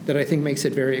that I think makes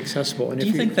it very accessible. And do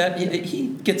you think that he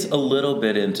gets a little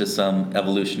bit into some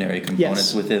evolutionary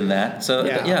components within that? So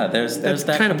there's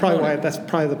that kind of probably why that's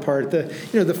probably the part.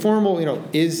 The formal.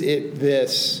 Is it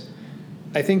this?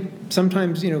 I think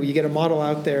sometimes, you get a model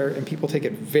out there and people take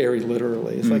it very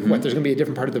literally. It's like, there's going to be a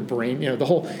different part of the brain. The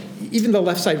whole, even the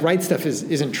left side right stuff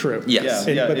isn't true. Yes.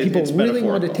 But people really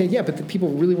want to but the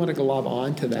people really want to glob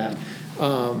onto that.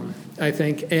 I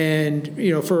think, and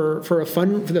for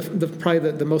probably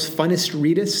the most funnest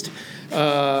readist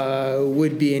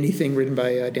would be anything written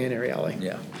by Dan Ariely.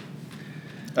 Yeah.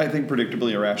 I think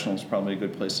Predictably Irrational is probably a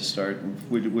good place to start.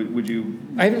 Would you?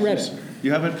 I haven't read it.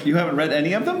 You haven't read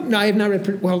any of them? No, I have not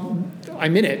read. Well,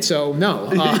 I'm in it, so no.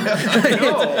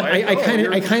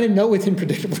 I kind of know what's in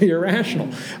Predictably Irrational.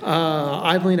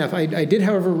 Oddly enough, I did,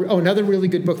 however. Another really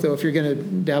good book though. If you're going to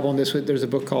dabble in this, there's a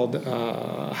book called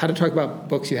How to Talk About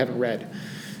Books You Haven't Read.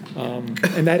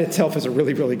 And that itself is a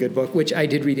really, really good book, which I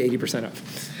did read 80% of.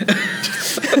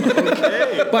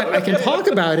 Okay. But I can talk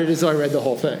about it as though I read the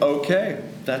whole thing. Okay,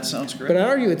 that sounds great. But I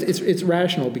argue it's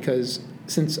rational because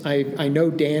since I know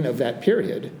Dan of that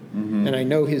period and I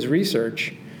know his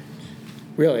research,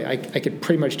 really, I could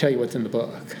pretty much tell you what's in the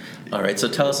book. All right, so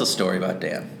tell us a story about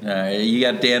Dan. You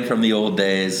got Dan from the old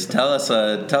days. Tell us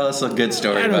a good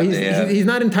story about Dan. He's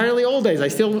not entirely old days. I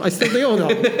still the old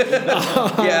him.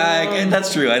 Yeah,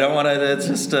 that's true. I don't want to. It's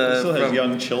just still has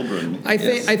young children. I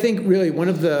think really one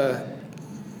of the.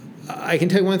 I can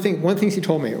tell you one thing he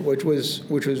told me, which was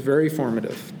very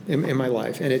formative in my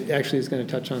life, and it actually is going to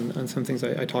touch on some things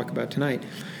I talk about tonight.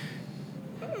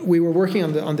 We were working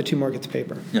on the 2 markets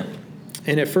paper. Yeah.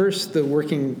 And at first,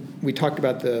 we talked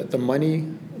about the money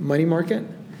market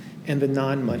and the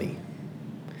non-money.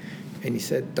 And he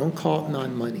said, don't call it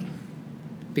non-money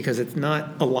because it's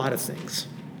not a lot of things.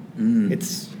 And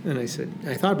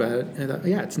I thought about it, and I thought,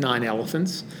 it's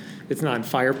non-elephants, it's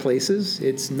non-fireplaces,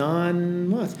 it's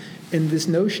non-what? And this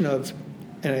notion of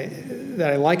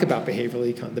that I like about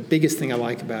behavioral econ, the biggest thing I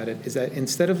like about it is that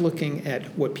instead of looking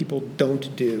at what people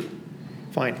don't do,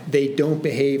 fine, they don't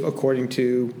behave according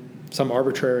to some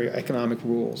arbitrary economic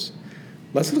rules.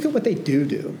 Let's look at what they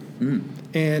do.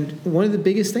 And one of the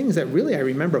biggest things that really I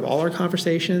remember of all our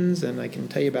conversations, and I can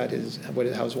tell you about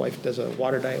how his wife does a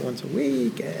water diet once a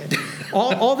week, and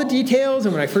all the details.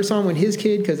 And when I first saw him with his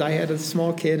kid, because I had a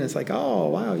small kid, and it's like, oh,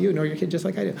 wow, you know your kid just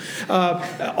like I do.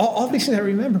 All these things I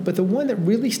remember. But the one that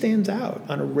really stands out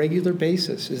on a regular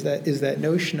basis is that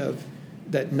notion of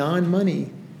that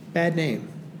non-money, bad name.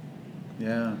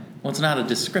 Yeah. Well, it's not a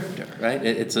descriptor, right?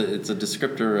 It's a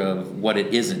descriptor of what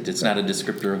it isn't. It's not a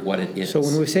descriptor of what it is. So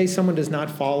when we say someone does not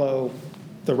follow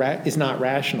is not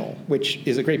rational, which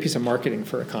is a great piece of marketing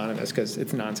for economists because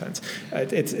it's nonsense.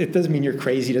 It doesn't mean you're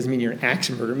crazy. It doesn't mean you're an axe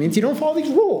murderer. It means you don't follow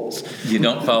these rules. You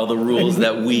don't follow the rules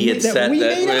that we had set.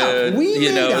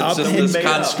 It's just this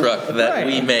construct that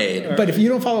we made. But if you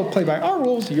don't play by our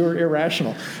rules, you're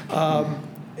irrational.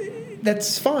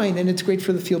 That's fine, and it's great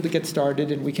for the field to get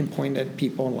started, and we can point at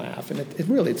people and laugh, and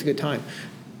it's a good time.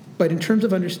 But in terms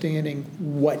of understanding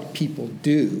what people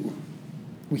do,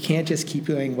 we can't just keep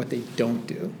doing what they don't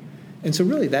do. And so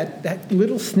really that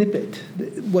little snippet,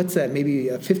 what's that, maybe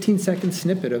a 15-second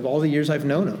snippet of all the years I've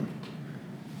known him,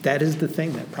 that is the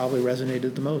thing that probably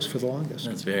resonated the most for the longest.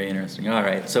 That's very interesting. All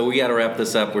right, so we got to wrap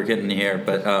this up. We're getting here,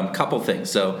 but a couple things.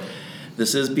 So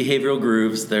this is Behavioral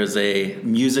Grooves. There's a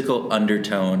musical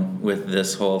undertone with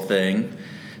this whole thing.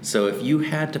 So if you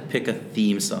had to pick a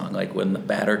theme song, like when the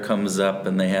batter comes up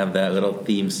and they have that little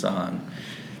theme song,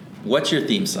 what's your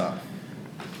theme song?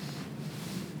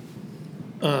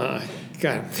 God.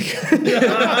 Yeah,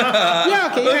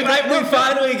 okay. We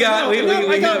finally got.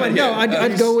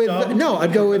 I'd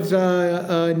go with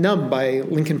 "Numb" by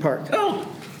Linkin Park. Oh.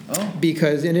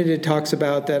 Because in it talks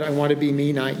about that I want to be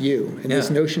me, not you, and this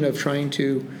notion of trying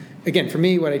to, again, for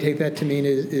me, what I take that to mean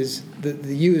is the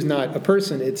you is not a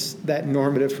person; it's that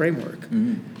normative framework.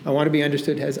 I want to be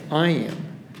understood as I am,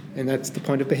 and that's the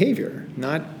point of behavior,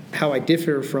 not how I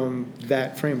differ from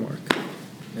that framework.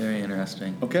 Very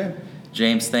interesting. Okay.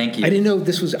 James, thank you. I didn't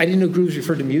know grooves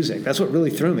referred to music. That's what really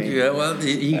threw me. Yeah, well,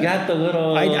 you got the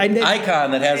little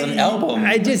icon that has an album.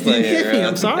 I just didn't hit me.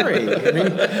 I'm sorry.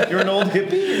 You're an old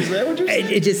hippie. Is that what you're saying?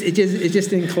 It just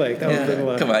didn't click. That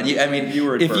was come on. If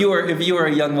you were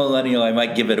a young millennial, I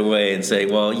might give it away and say,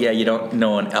 well, yeah, you don't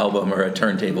know an album or a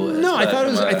turntable is. No, I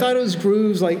thought it was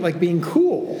grooves like being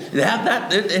cool. It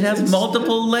has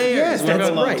multiple layers. Yes,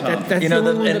 that's right. That's the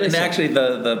one that and actually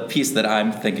the piece that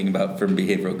I'm thinking about from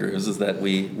Behavioral Grooves is that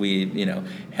we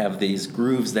have these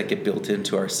grooves that get built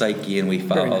into our psyche, and we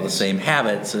follow the same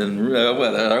habits. And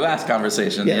our last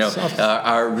conversation,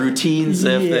 our routines,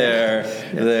 if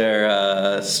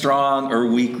they're strong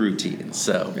or weak routines.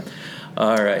 So,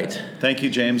 all right. Thank you,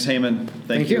 James Heyman.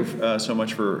 Thank you so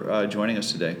much for joining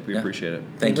us today. We appreciate it.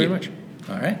 Thank you very much.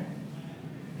 All right.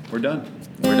 We're done.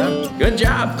 Good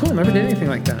job. Cool. Never did anything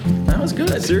like that. That was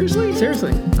good.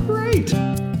 Seriously. Great.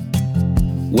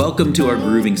 Welcome to our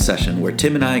grooving session, where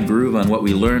Tim and I groove on what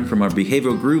we learned from our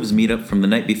Behavioral Grooves meetup from the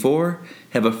night before,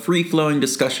 have a free-flowing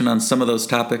discussion on some of those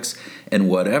topics, and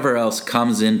whatever else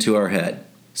comes into our head.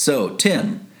 So,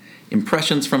 Tim,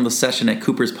 impressions from the session at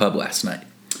Cooper's Pub last night.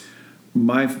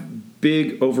 My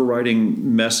big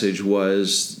overriding message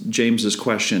was James's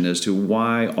question as to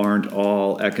why aren't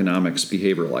all economics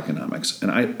behavioral economics? And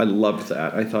I loved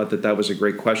that. I thought that was a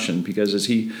great question because as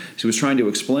he was trying to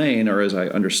explain, or as I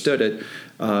understood it,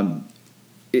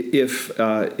 if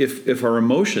our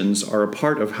emotions are a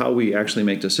part of how we actually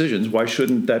make decisions, why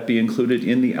shouldn't that be included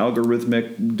in the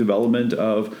algorithmic development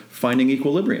of finding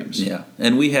equilibriums? Yeah,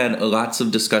 and we had lots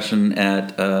of discussion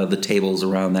at the tables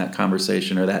around that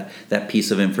conversation or that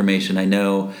piece of information. I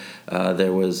know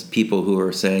there was people who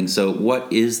were saying, so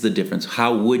what is the difference?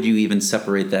 How would you even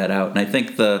separate that out? And I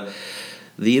think the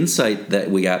insight that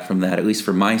we got from that, at least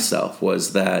for myself,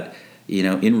 was that,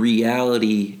 in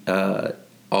reality,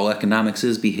 all economics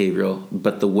is behavioral,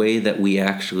 but the way that we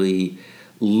actually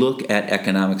look at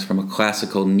economics from a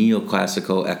classical,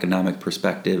 neoclassical economic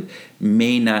perspective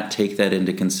may not take that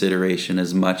into consideration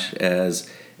as much as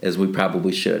we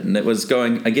probably should. And it was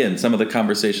going, again, some of the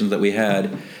conversations that we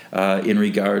had in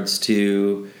regards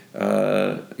to,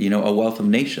 A Wealth of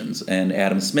Nations and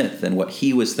Adam Smith and what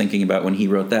he was thinking about when he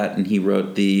wrote that. And he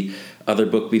wrote the other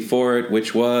book before it,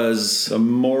 which was the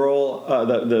moral,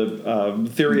 the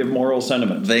theory of moral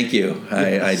sentiment. Thank you.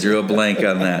 I drew a blank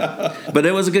on that, but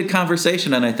it was a good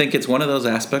conversation, and I think it's one of those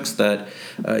aspects that,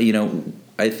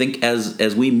 I think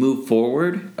as we move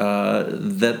forward,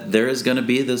 that there is going to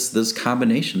be this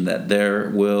combination, that there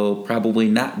will probably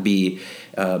not be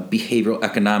behavioral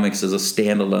economics as a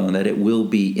standalone, that it will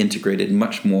be integrated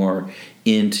much more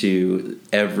into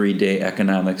everyday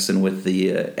economics. And with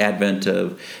the advent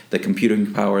of the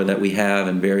computing power that we have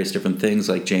and various different things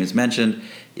like James mentioned,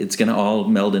 it's going to all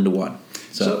meld into one.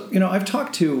 So, I've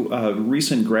talked to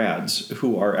recent grads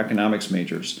who are economics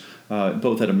majors,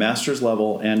 both at a master's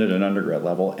level and at an undergrad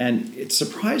level, and it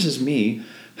surprises me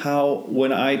how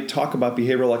when I talk about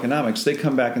behavioral economics, they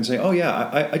come back and say, oh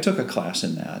yeah, I took a class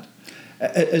in that,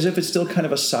 as if it's still kind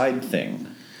of a side thing.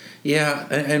 Yeah,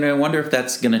 and I wonder if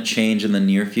that's going to change in the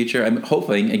near future. I'm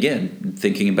hoping, again,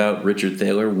 thinking about Richard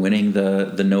Thaler winning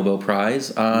the Nobel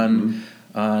Prize on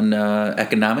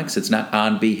economics. It's not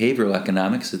on behavioral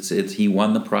economics. It's he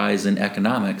won the prize in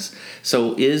economics.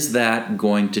 So is that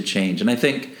going to change? And I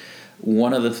think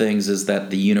one of the things is that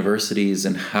the universities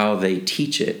and how they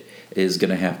teach it is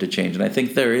going to have to change. And I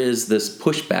think there is this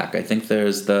pushback. I think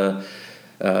there's that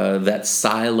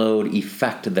siloed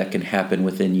effect that can happen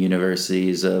within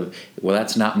universities of, well,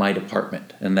 that's not my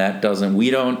department, and that doesn't, we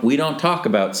don't talk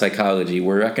about psychology,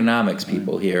 we're economics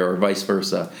people here, or vice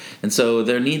versa. And so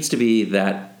there needs to be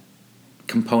that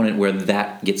component where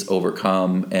that gets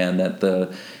overcome, and that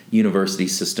the university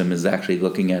system is actually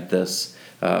looking at this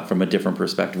from a different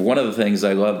perspective. One of the things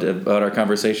I loved about our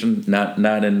conversation, not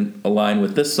in line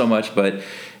with this so much, but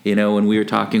when we were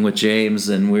talking with James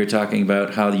and we were talking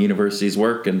about how the universities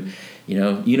work, and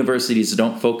universities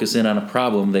don't focus in on a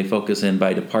problem, they focus in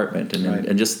by department,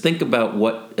 and just think about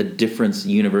what a difference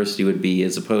university would be,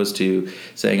 as opposed to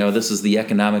saying, oh, this is the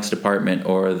economics department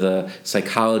or the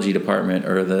psychology department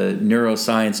or the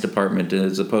neuroscience department,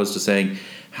 as opposed to saying,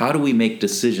 how do we make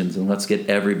decisions, and let's get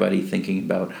everybody thinking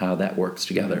about how that works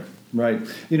together. Right.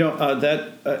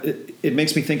 It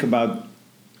makes me think about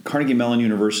Carnegie Mellon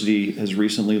University has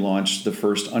recently launched the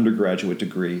first undergraduate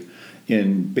degree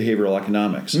in behavioral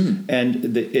economics,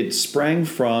 and it sprang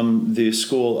from the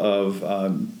School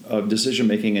of Decision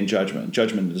Making and Judgment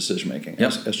and Decision Making,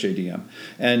 SJDM,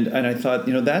 and I thought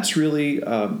that's really.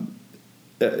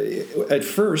 At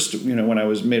first, when I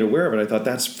was made aware of it, I thought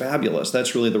that's fabulous.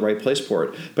 That's really the right place for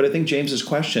it. But I think James's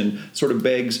question sort of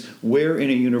begs, where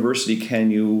in a university can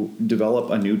you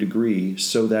develop a new degree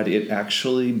so that it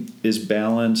actually is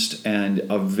balanced and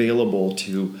available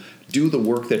to do the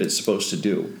work that it's supposed to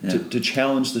do, to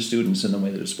challenge the students in the way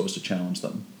that it's supposed to challenge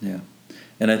them. Yeah.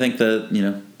 And I think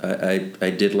that, I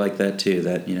did like that too,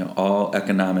 that, all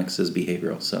economics is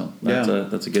behavioral. So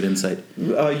that's a good insight.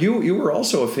 You were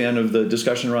also a fan of the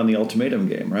discussion around the ultimatum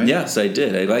game, right? Yes, I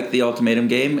did. I like the ultimatum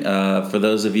game. For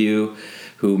those of you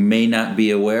who may not be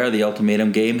aware, the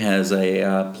ultimatum game has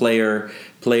a player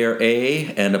A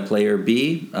and a player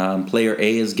B. Player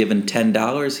A is given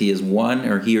 $10.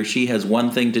 He or she has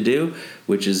one thing to do,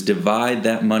 which is divide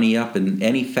that money up in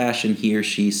any fashion he or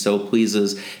she so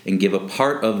pleases, and give a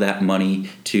part of that money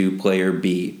to player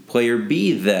B. Player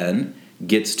B then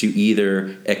gets to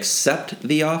either accept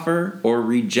the offer or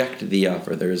reject the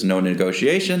offer. There is no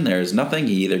negotiation. There is nothing.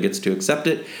 He either gets to accept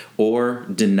it or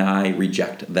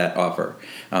reject that offer.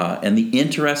 And the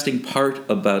interesting part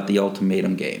about the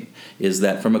ultimatum game is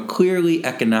that from a clearly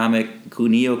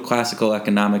neoclassical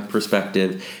economic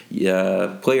perspective,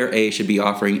 player A should be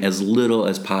offering as little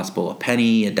as possible, a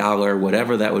penny, a dollar,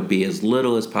 whatever that would be, as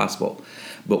little as possible.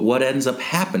 But what ends up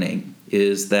happening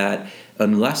is that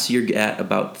unless you're at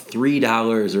about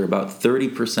 $3 or about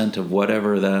 30% of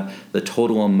whatever the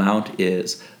total amount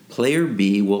is, player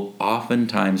B will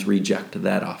oftentimes reject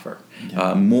that offer,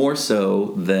 more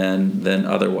so than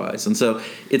otherwise. And so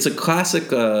it's a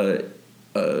classic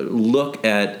look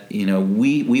at,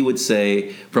 we would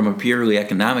say from a purely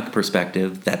economic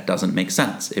perspective, that doesn't make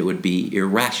sense. It would be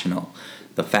irrational.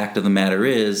 The fact of the matter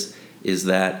is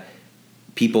that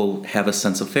people have a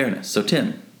sense of fairness. So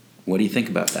Tim, what do you think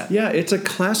about that? Yeah, it's a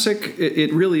classic.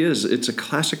 It really is. It's a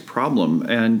classic problem.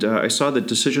 And I saw that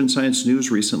Decision Science News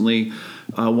recently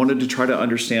wanted to try to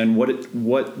understand how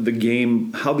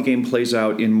the game plays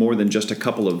out in more than just a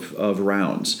couple of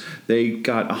rounds. They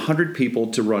got 100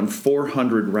 people to run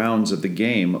 400 rounds of the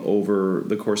game over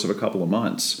the course of a couple of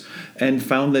months, and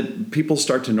found that people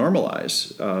start to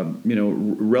normalize,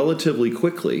 relatively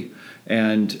quickly.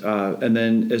 And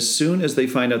then as soon as they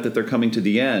find out that they're coming to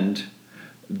the end,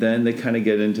 then they kind of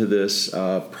get into this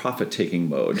profit-taking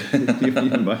mode, you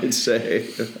might say.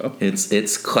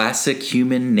 It's classic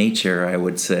human nature, I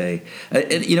would say.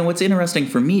 What's interesting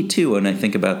for me, too, when I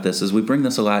think about this, is we bring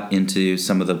this a lot into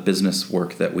some of the business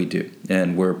work that we do.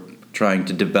 And we're trying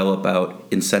to develop out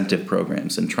incentive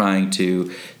programs and trying to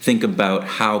think about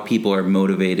how people are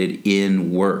motivated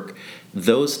in work.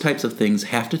 Those types of things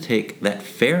have to take that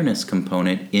fairness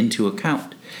component into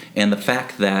account. And the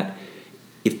fact that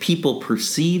if people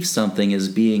perceive something as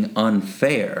being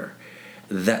unfair,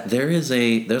 that there's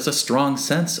a strong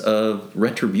sense of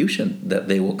retribution that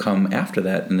they will come after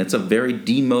that, and it's a very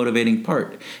demotivating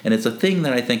part. And it's a thing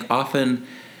that I think often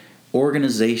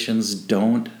organizations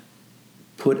don't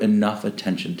put enough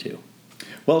attention to.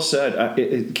 Well said.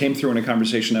 It came through in a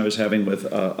conversation I was having with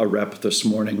a rep this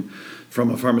morning from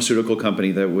a pharmaceutical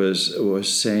company that was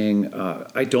saying,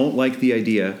 I don't like the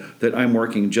idea that I'm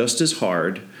working just as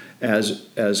hard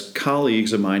as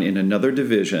colleagues of mine in another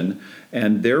division,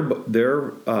 and their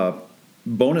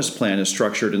bonus plan is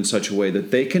structured in such a way that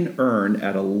they can earn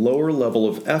at a lower level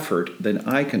of effort than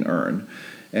I can earn.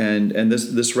 And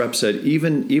this rep said,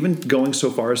 even going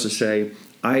so far as to say,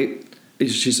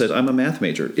 she said, I'm a math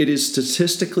major. It is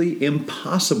statistically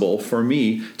impossible for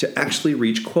me to actually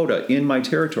reach quota in my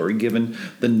territory, given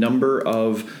the number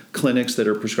of clinics that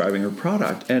are prescribing her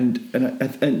product.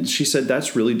 And she said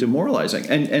that's really demoralizing.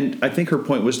 And I think her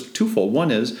point was twofold.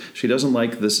 One is she doesn't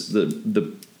like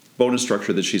the bonus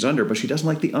structure that she's under, but she doesn't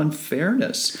like the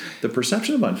unfairness, the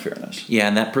perception of unfairness. Yeah,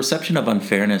 and that perception of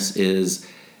unfairness is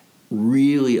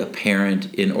really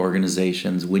apparent in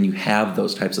organizations when you have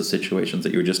those types of situations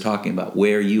that you were just talking about,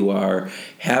 where you are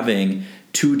having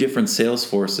two different sales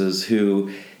forces who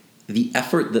the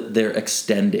effort that they're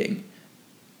extending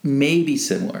may be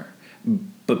similar,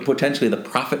 but potentially the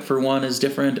profit for one is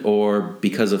different, or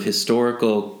because of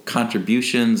historical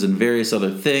contributions and various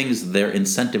other things, their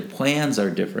incentive plans are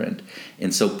different.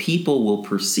 And so people will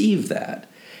perceive that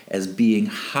as being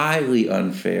highly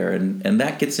unfair, and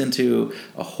that gets into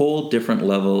a whole different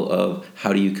level of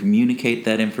how do you communicate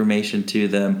that information to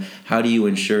them, how do you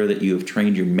ensure that you have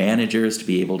trained your managers to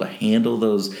be able to handle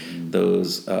those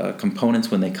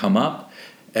components when they come up,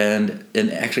 and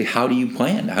actually how do you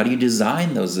plan, how do you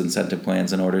design those incentive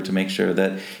plans in order to make sure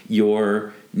that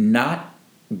you're not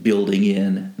building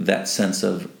in that sense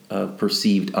of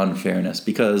perceived unfairness.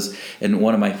 Because, and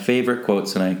one of my favorite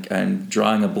quotes, and I'm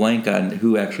drawing a blank on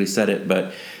who actually said it,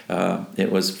 but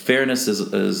it was, fairness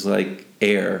is like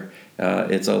air.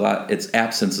 Its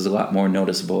absence is a lot more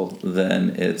noticeable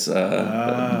than its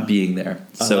being there.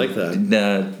 So, I like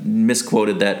that.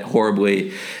 Misquoted that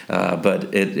horribly,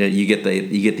 but you get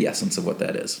the essence of what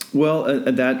that is. Well,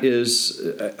 that is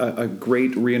a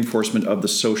great reinforcement of the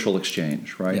social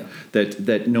exchange, right? Yeah.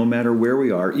 That no matter where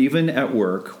we are, even at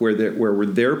work, where we're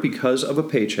there because of a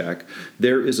paycheck,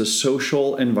 there is a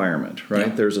social environment, right?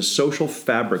 Yeah. There's a social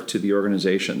fabric to the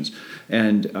organizations,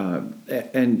 and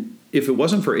if it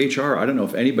wasn't for HR, I don't know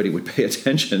if anybody would pay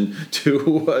attention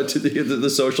to the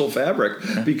social fabric,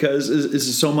 because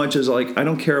it's so much as like, I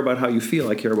don't care about how you feel,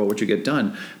 I care about what you get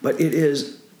done. But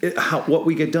what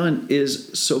we get done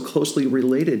is so closely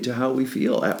related to how we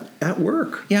feel at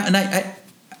work. Yeah, and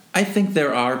I think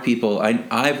there are people,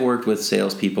 I've worked with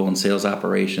salespeople and sales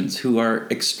operations who are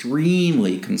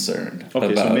extremely concerned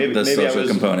about the social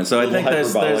component. So I think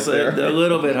there's a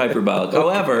little bit hyperbolic.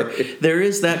 However, there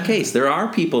is that case. There are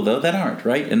people, though, that aren't,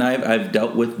 right? And I've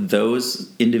dealt with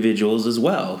those individuals as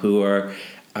well who are,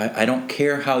 I don't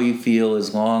care how you feel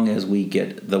as long as we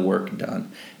get the work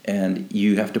done. And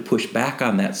you have to push back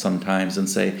on that sometimes and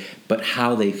say, but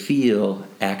how they feel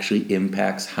actually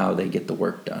impacts how they get the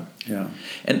work done. Yeah.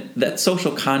 And that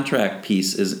social contract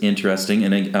piece is interesting.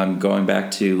 And I'm going back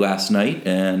to last night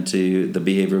and to the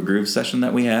Behavioral Groove session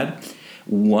that we had.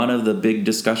 One of the big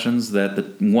discussions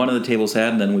that one of the tables had,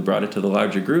 and then we brought it to the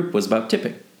larger group, was about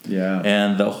tipping. Yeah.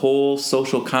 And the whole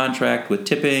social contract with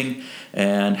tipping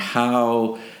and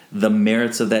how the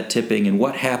merits of that tipping and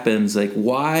what happens, like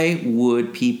why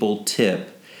would people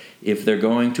tip if they're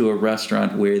going to a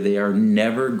restaurant where they are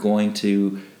never going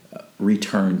to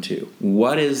return to?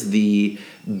 What is the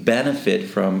benefit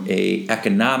from a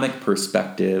economic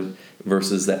perspective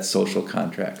versus that social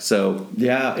contract? So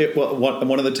yeah,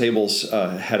 one of the tables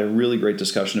had a really great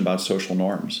discussion about social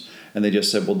norms, and they just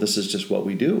said, well, this is just what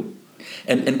we do.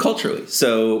 And culturally.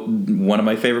 So one of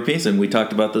my favorite pieces, and we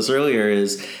talked about this earlier,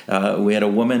 is we had a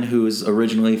woman who's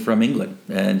originally from England,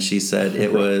 and she said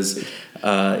it was,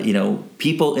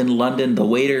 people in London, the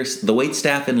wait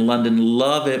staff in London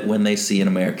love it when they see an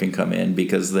American come in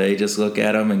because they just look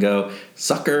at them and go,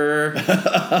 sucker.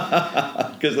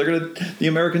 Because the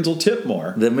Americans will tip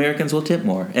more. The Americans will tip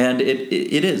more. And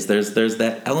it is. There's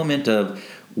that element of,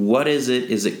 what is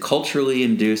it? Is it culturally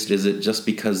induced? Is it just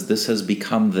because this has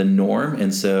become the norm?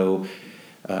 And so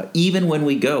even when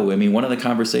we go, I mean, one of the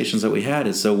conversations that we had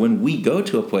is, so when we go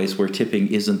to a place where tipping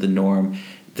isn't the norm,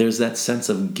 there's that sense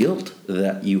of guilt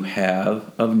that you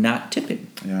have of not tipping.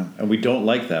 Yeah, and we don't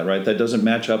like that, right? That doesn't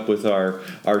match up with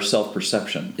our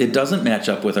self-perception. It doesn't match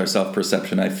up with our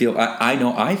self-perception. I feel it.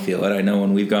 I know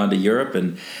when we've gone to Europe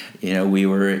and, we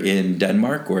were in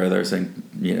Denmark where they're saying,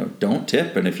 don't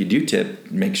tip. And if you do tip,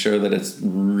 make sure that it's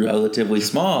relatively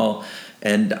small.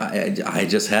 And I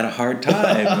just had a hard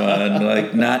time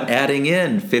on not adding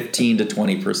in 15 to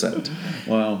 20%.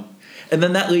 Wow. And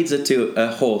then that leads it to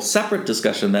a whole separate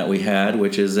discussion that we had,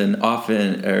 which is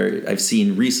I've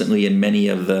seen recently in many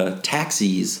of the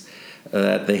taxis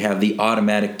that they have the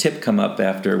automatic tip come up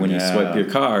after when you swipe your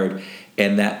card,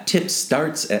 and that tip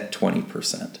starts at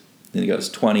 20%. Then it goes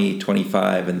 20,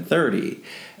 25, and 30.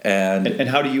 And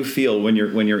how do you feel when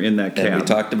you're in that cab? And we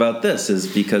talked about this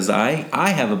is because I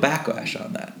have a backlash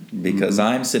on that because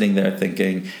I'm sitting there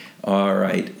thinking, all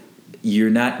right,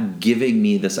 you're not giving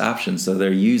me this option. So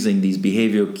they're using these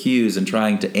behavioral cues and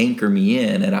trying to anchor me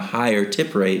in at a higher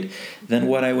tip rate than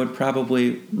what I would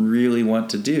probably really want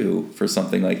to do for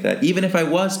something like that. Even if I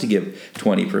was to give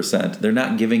 20%, they're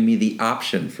not giving me the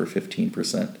option for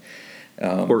 15%.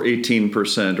 Or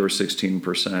 18% or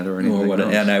 16% or anything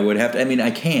else. And I would have to, I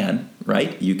can,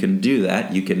 right? You can do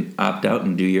that. You can opt out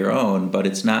and do your own, but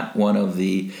it's not one of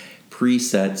the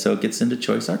preset, so it gets into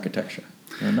choice architecture.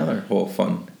 Another whole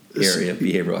fun area of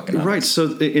behavioral economics. Right.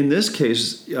 So in this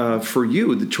case, for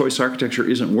you, the choice architecture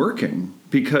isn't working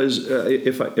because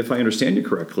if I understand you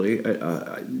correctly,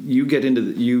 you get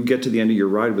to the end of your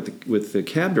ride with the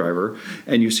cab driver,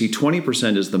 and you see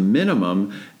 20% is the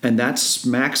minimum, and that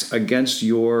smacks against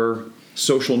your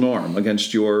social norm,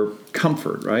 against your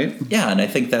comfort, right? Yeah, and I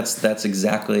think that's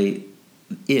exactly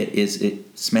it.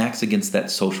 It smacks against that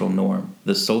social norm.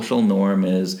 The social norm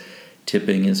is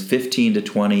tipping is 15 to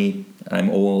 20.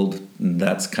 I'm old.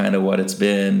 That's kind of what it's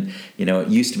been. It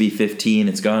used to be 15.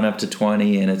 It's gone up to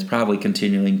 20, and it's probably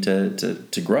continuing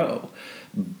to grow.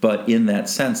 But in that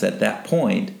sense, at that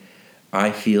point,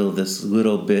 I feel this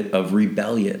little bit of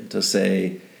rebellion to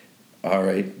say, all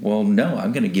right, well, no,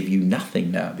 I'm going to give you nothing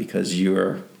now because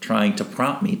you're trying to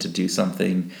prompt me to do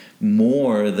something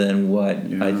more than what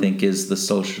I think is the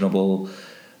sociable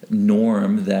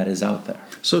norm that is out there.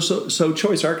 So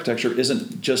choice architecture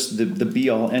isn't just the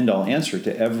be-all, end-all answer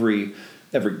to every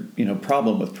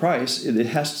problem with price. It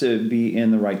has to be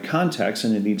in the right context,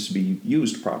 and it needs to be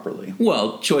used properly.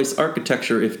 Well, choice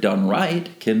architecture, if done right,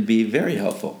 can be very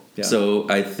helpful. Yeah. So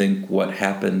I think what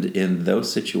happened in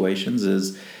those situations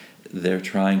is they're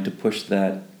trying to push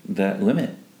that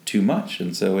limit too much,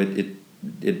 and so it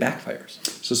backfires.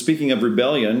 So speaking of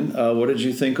rebellion, what did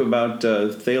you think about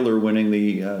Thaler winning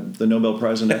the Nobel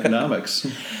Prize in Economics?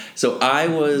 So I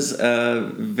was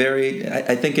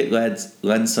I think it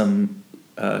lends some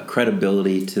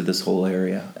credibility to this whole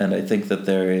area. And I think that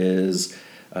there is,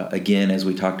 again, as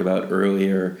we talked about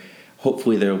earlier,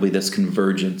 hopefully there will be this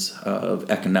convergence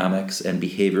of economics and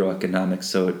behavioral economics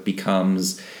so it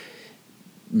becomes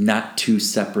not two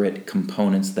separate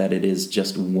components, that it is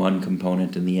just one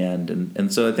component in the end.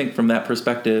 And so I think from that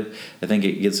perspective, I think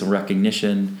it gets some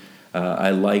recognition. I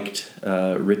liked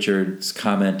Richard's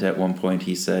comment at one point.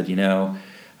 He said,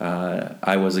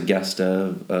 I was a guest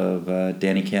of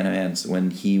Danny Kahneman's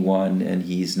when he won, and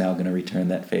he's now going to return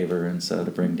that favor. And so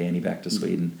to bring Danny back to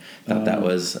Sweden, I thought that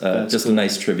was just cool. A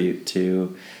nice tribute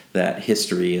to that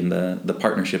history and the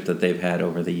partnership that they've had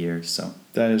over the years. So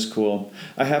that is cool.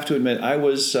 I have to admit, I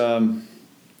was I'm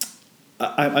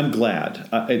glad.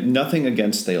 Nothing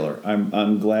against Thaler.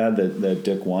 I'm glad that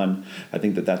Dick won. I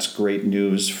think that's great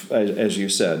news, as you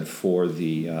said, for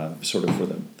the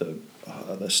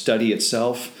the study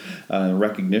itself,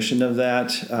 recognition of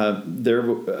that.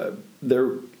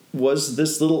 There was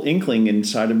this little inkling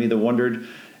inside of me that wondered,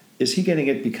 is he getting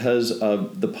it because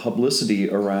of the publicity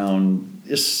around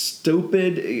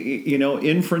stupid,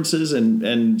 inferences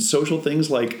and social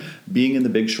things like being in The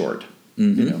Big Short,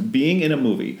 being in a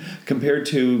movie, compared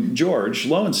to George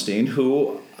Loewenstein,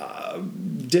 who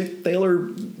Dick Thaler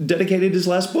dedicated his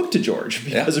last book to George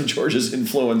because of George's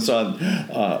influence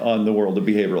on the world of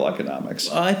behavioral economics.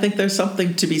 Well, I think there's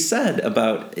something to be said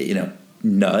about,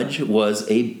 Nudge was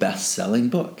a best-selling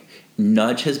book.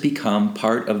 Nudge has become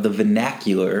part of the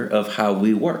vernacular of how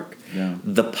we work. Yeah.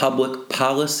 The public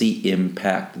policy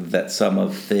impact that some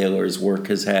of Thaler's work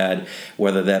has had,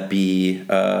 whether that be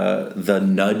the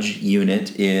Nudge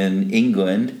unit in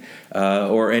England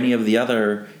or any of the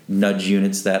other Nudge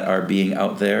units that are being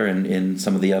out there, and in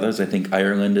some of the others, I think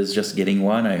Ireland is just getting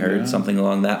one. I heard something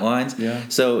along that lines. Yeah.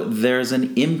 So there's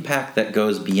an impact that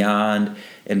goes beyond,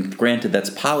 and granted that's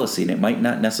policy, and it might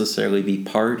not necessarily be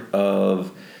part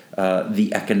of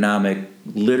the economic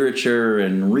literature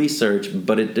and research,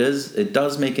 but it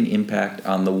does make an impact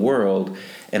on the world,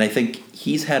 and I think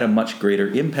he's had a much greater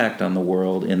impact on the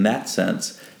world in that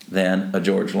sense than a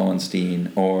George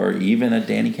Lowenstein or even a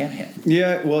Danny Kanahan.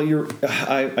 Yeah, well,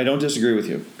 I don't disagree with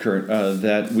you, Kurt,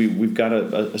 that we've got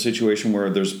a situation where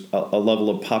there's a level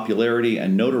of popularity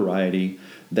and notoriety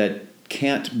that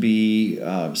can't be,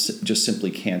 just simply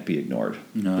can't be ignored.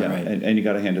 No, yeah, right. and you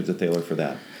got to hand it to Thaler for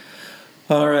that.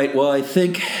 All right, well, I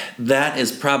think that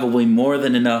is probably more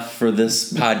than enough for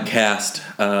this podcast,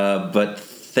 but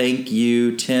thank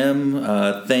you, Tim.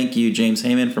 Thank you, James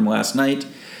Heyman from last night.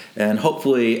 And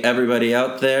hopefully everybody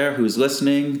out there who's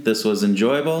listening, this was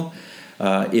enjoyable.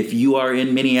 If you are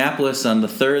in Minneapolis on the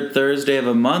third Thursday of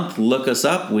a month, look us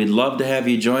up. We'd love to have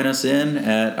you join us in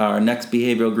at our next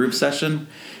behavioral group session.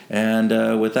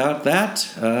 And without that,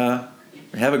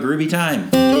 have a groovy time.